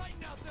enemy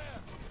Titan out there!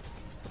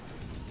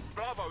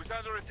 Bravo is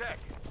under attack.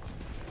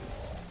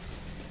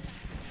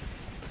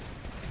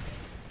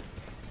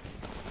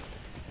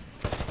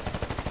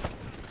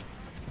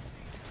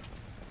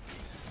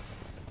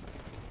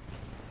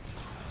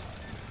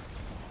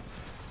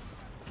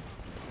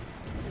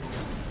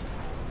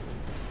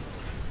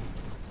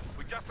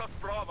 We just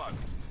lost Bravo.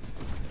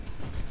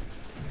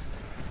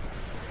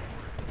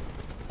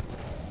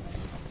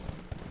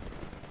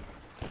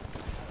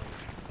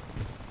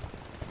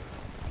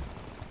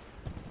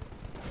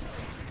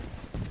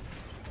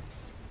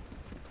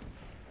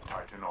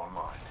 Titan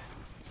online.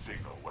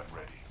 Signal when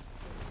ready.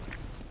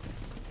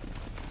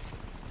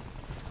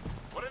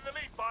 We're in the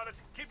lead, pilot.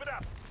 Keep it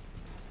up.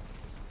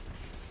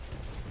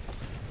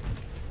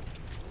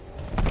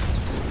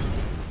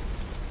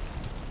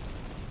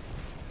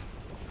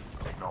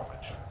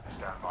 Acknowledge.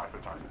 Stand by for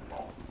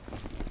Titanfall.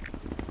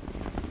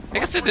 I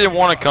guess they didn't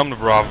want to come to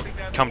Bravo,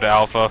 come to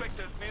Alpha.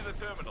 Spectres near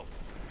the terminal.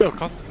 Yo,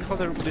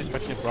 because everybody's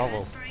patching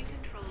Bravo. Transferring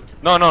control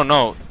to No, no,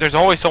 no. There's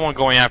always someone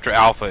going after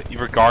Alpha,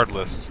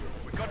 regardless.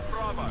 We got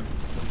Bravo.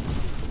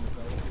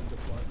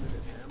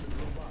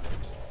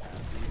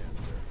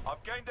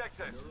 I've gained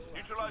access,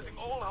 neutralizing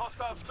all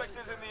hostile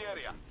spectres in the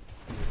area.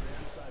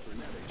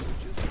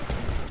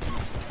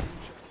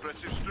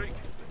 Impressive streak.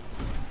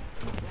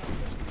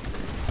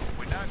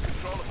 We're now in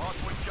control of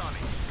Hardpoint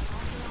Charlie.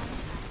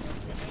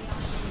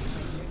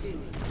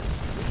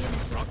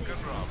 Rock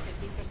and roll.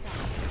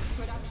 50%.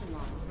 Production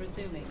line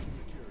resuming.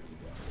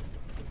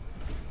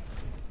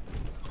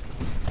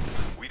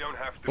 We don't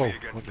have to be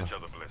against each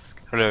other, Blisk.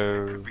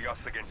 Hello. It could be us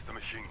against the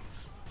machines.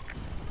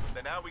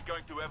 Then how are we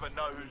going to ever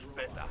know who's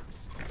better?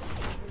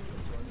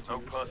 No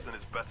person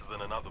is better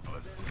than another,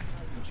 Blisk.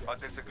 I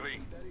disagree.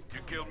 You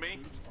kill me,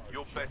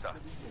 you're better.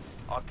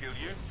 I kill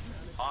you,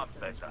 I'm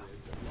better.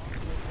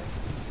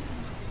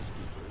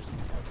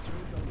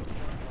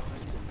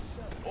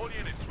 All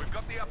units, we've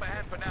got the upper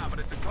hand for now, but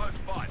it's a close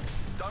fight.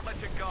 Don't let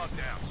your guard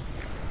down.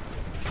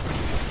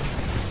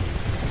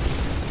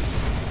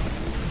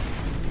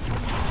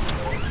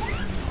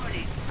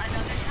 Warning,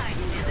 another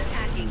Titan is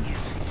attacking you.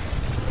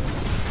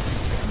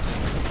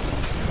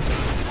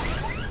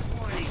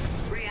 Warning,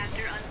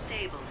 reactor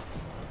unstable.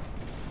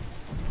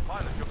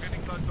 Pilot, you're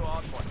getting close to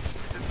our point.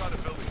 It's inside a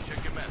building.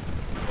 Check your map.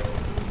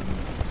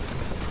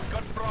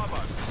 Got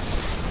Bravo.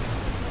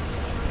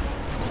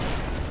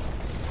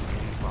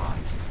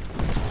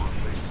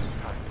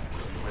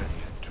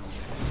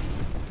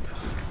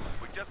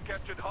 We just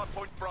captured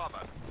Hardpoint Bravo.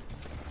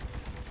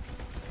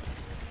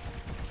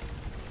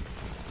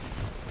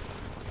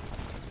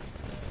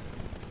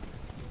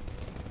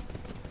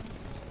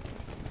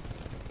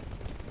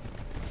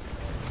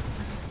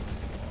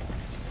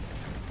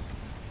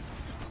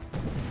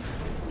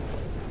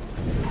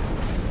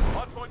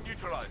 Hardpoint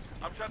neutralized.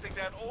 I'm shutting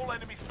down all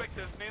enemy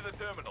Spectres near the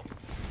terminal.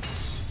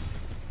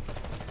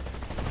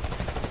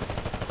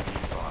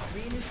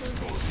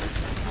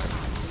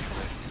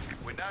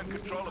 We're now in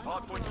control of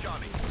Hardpoint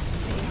Charlie.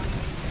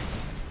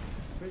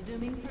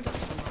 Resuming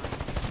production line.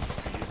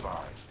 Be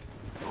advised.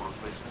 Your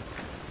replacement.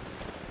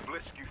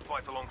 Blisk, you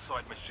fight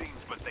alongside machines,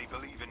 but they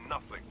believe in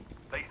nothing.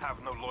 They have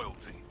no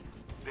loyalty.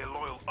 They're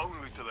loyal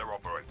only to their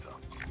operator.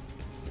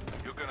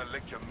 You're gonna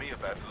lecture me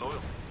about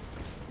loyalty?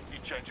 You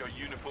change your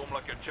uniform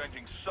like you're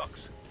changing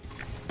socks.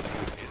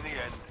 In the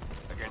end,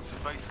 against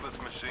faceless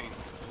machines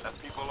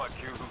and people like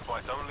you who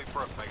fight only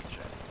for a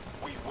paycheck,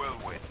 we will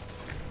win.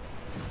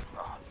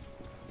 Ah,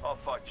 I'll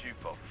fight you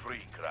for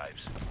free,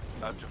 Graves.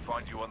 Hope to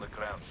find you on the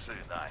ground soon,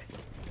 eh?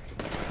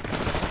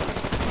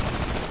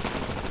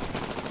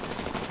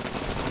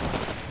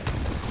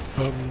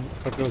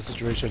 I've got a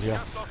situation here.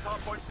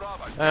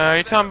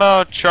 You talking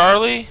about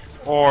Charlie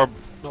or?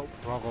 No,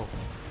 Bravo.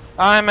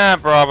 I'm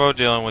at Bravo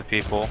dealing with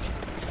people.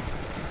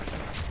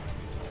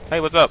 Hey,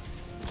 what's up?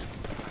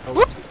 Oh.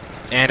 Whoop!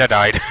 And I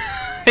died.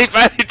 He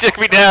finally took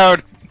me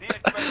down.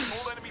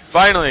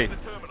 Finally.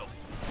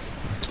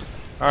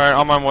 All right,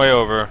 on my way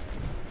over.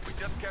 We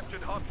just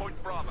captured Hardpoint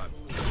Bravo.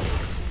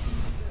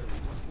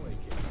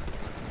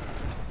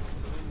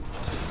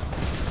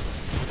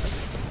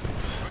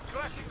 We're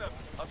crashing them.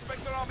 Our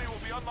Spectre army will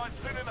be online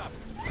soon enough.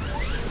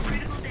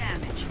 Critical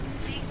damage.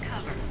 Seek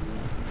cover.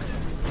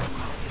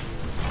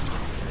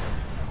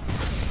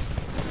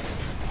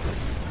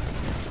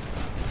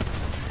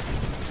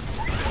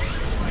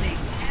 Warning,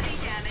 heavy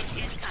damage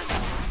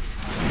incoming.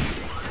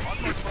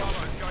 Hardpoint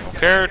Bravo is going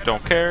Don't care,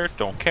 don't care,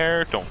 don't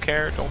care, don't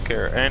care, don't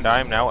care, and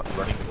I'm now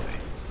running away.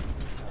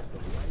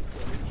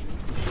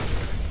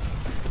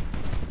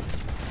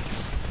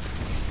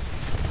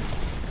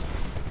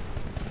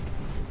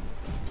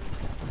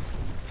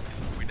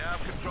 We now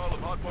have control of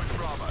Hardpoint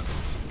Bravo.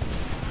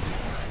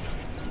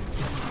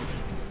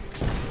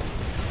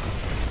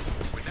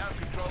 We now have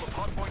control of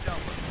Hardpoint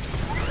Alpha.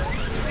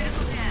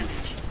 Critical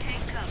damage.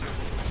 Take cover.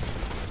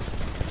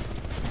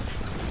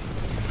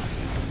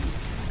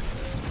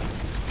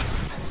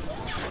 We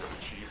have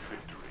achieved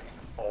victory.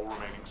 All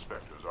remaining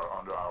Spectres are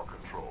under our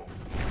control.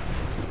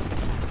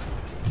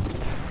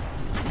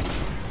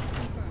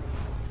 Confirmed.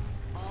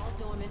 All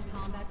dormant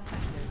combat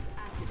specters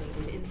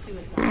activated in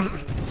suicide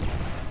mode.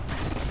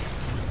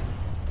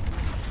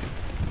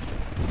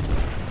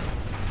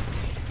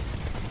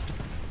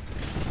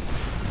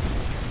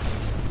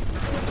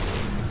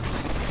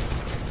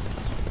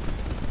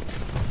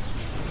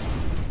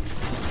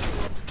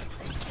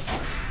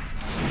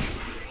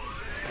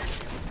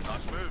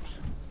 Nice moves.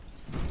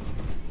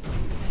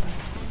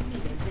 10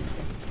 meter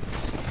distance.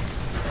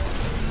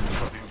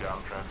 Shutting down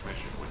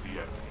transmission with the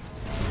enemy.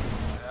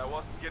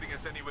 Wasn't getting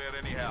us anywhere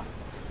anyhow.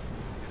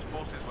 His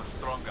forces were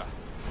stronger. All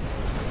dormant combat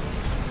specters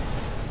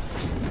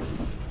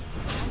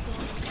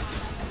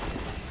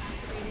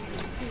activated in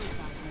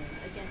suicide mode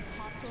against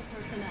hostile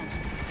personnel.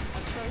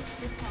 Approach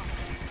with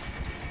caution.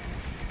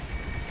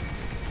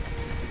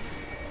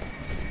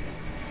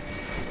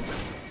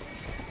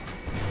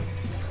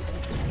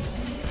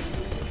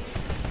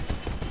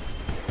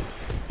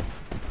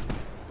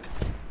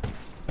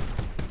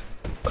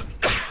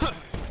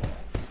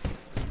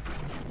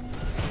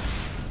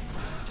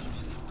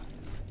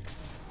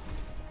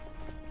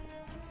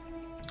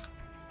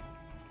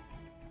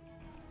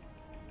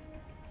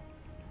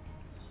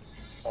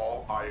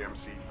 All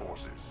IMC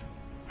forces.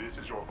 This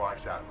is your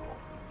Vice Admiral.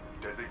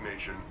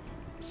 Designation,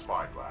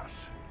 Spyglass.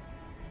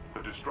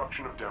 The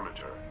destruction of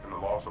Demeter and the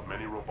loss of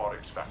many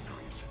robotics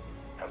factories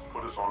has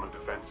put us on a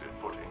defensive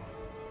footing.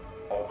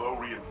 Although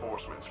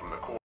reinforcements from the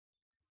core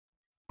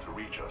to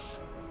reach us,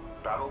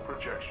 battle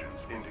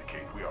projections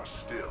indicate we are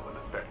still an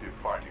effective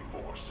fighting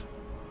force.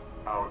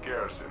 Our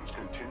garrisons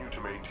continue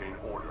to maintain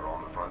order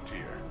on the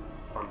frontier.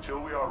 Until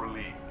we are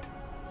relieved,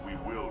 we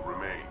will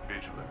remain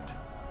vigilant.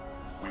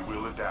 We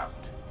will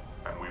adapt,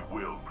 and we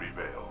will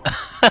prevail.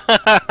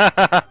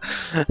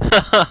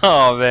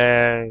 Oh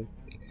man.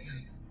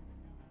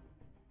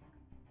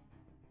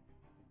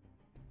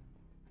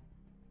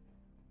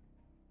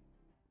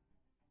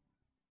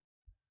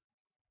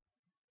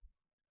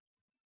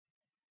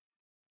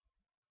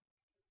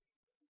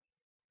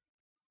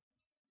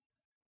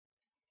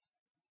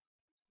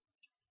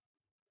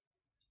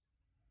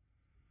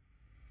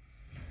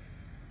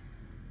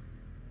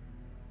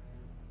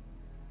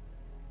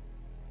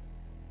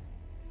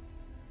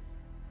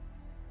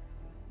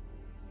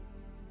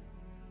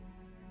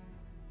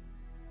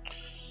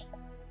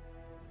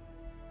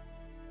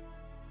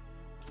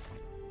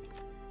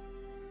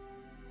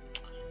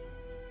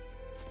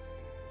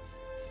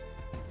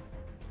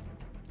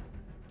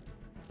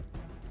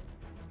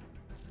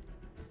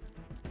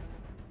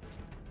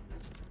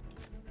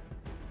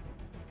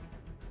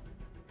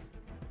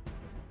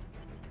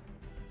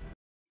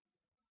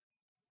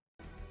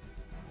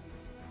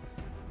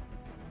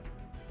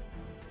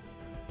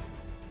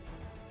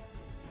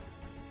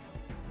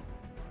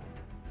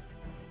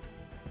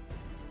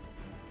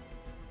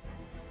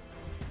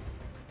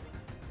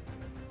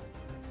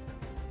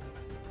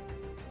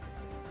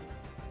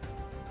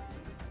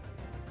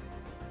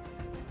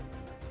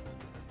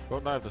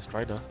 Don't I have the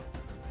Strider?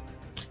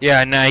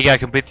 Yeah, now you gotta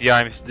complete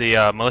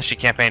the militia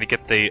campaign to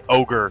get the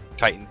Ogre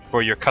Titan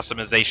for your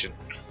customization.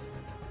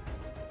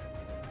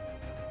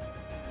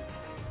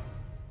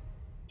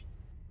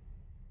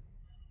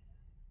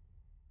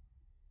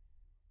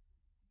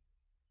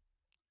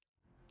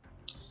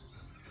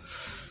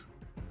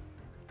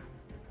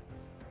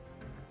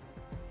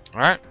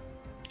 Alright.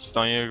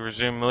 Still you to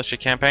resume militia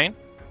campaign?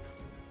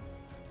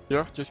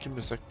 Yeah, just give me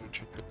a second to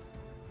check it.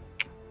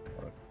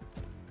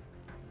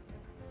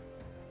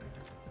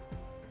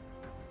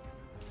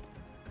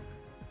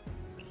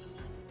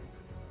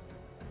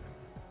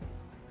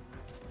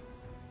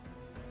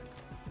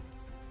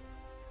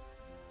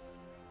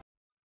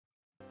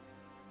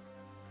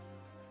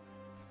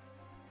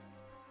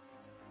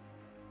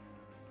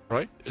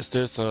 Right? Is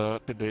this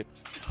the date?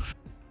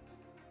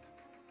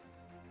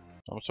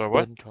 I'm sorry,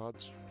 what? 10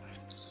 cards.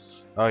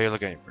 Oh, you're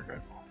looking for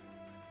good.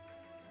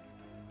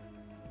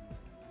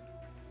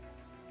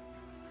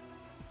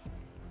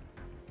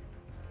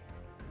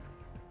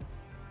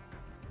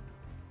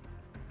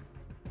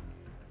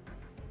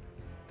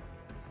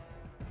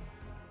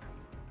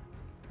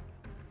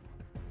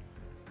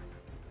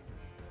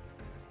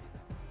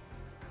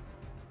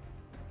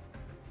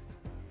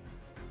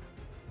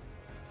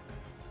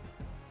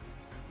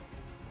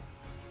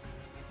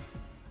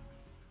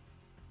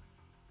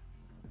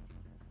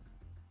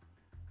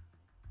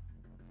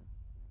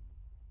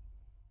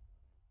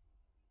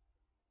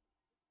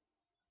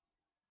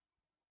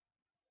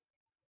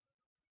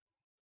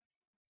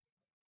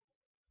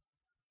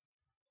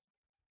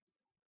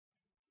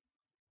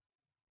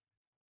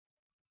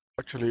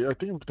 Actually, I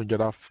think I'm gonna get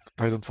off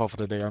Titanfall for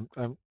the day.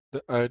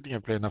 I think I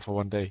played enough for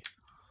one day.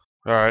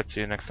 Alright,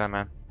 see you next time,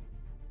 man.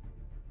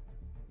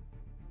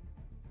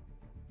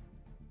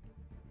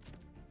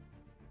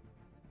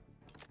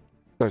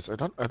 Guys, I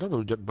don't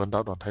know get burned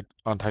out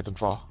on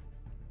Titanfall.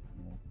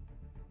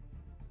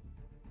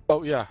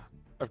 Oh yeah,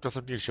 I've got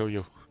something to show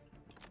you.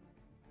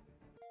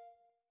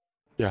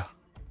 Yeah.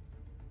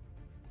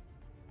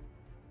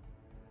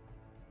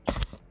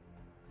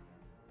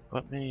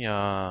 Let me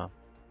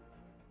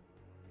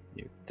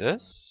mute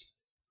this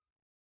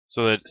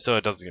so it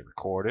doesn't get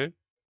recorded.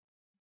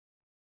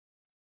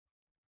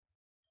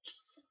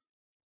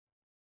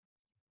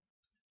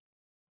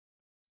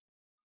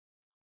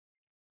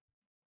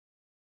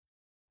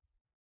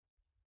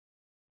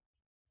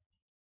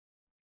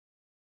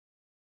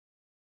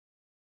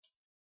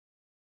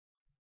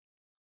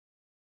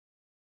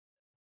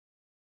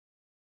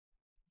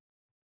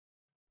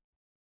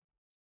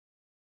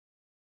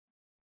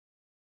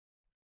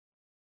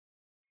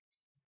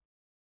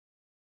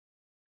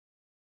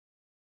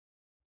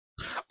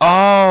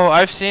 Oh,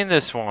 I've seen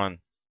this one.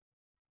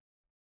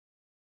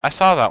 I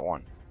saw that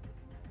one.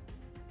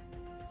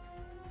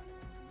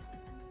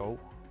 Oh.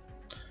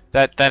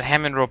 That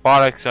Hammond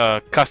Robotics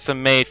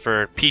custom made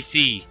for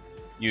PC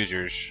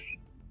users.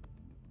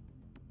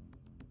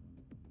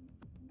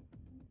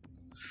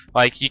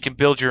 Like you can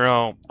build your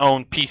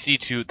own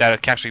PC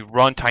that can actually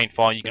run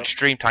Titanfall and you can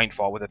stream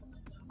Titanfall with it.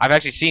 I've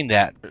actually seen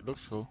that. It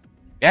looks cool.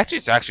 Actually,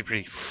 it's actually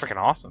pretty freaking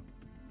awesome.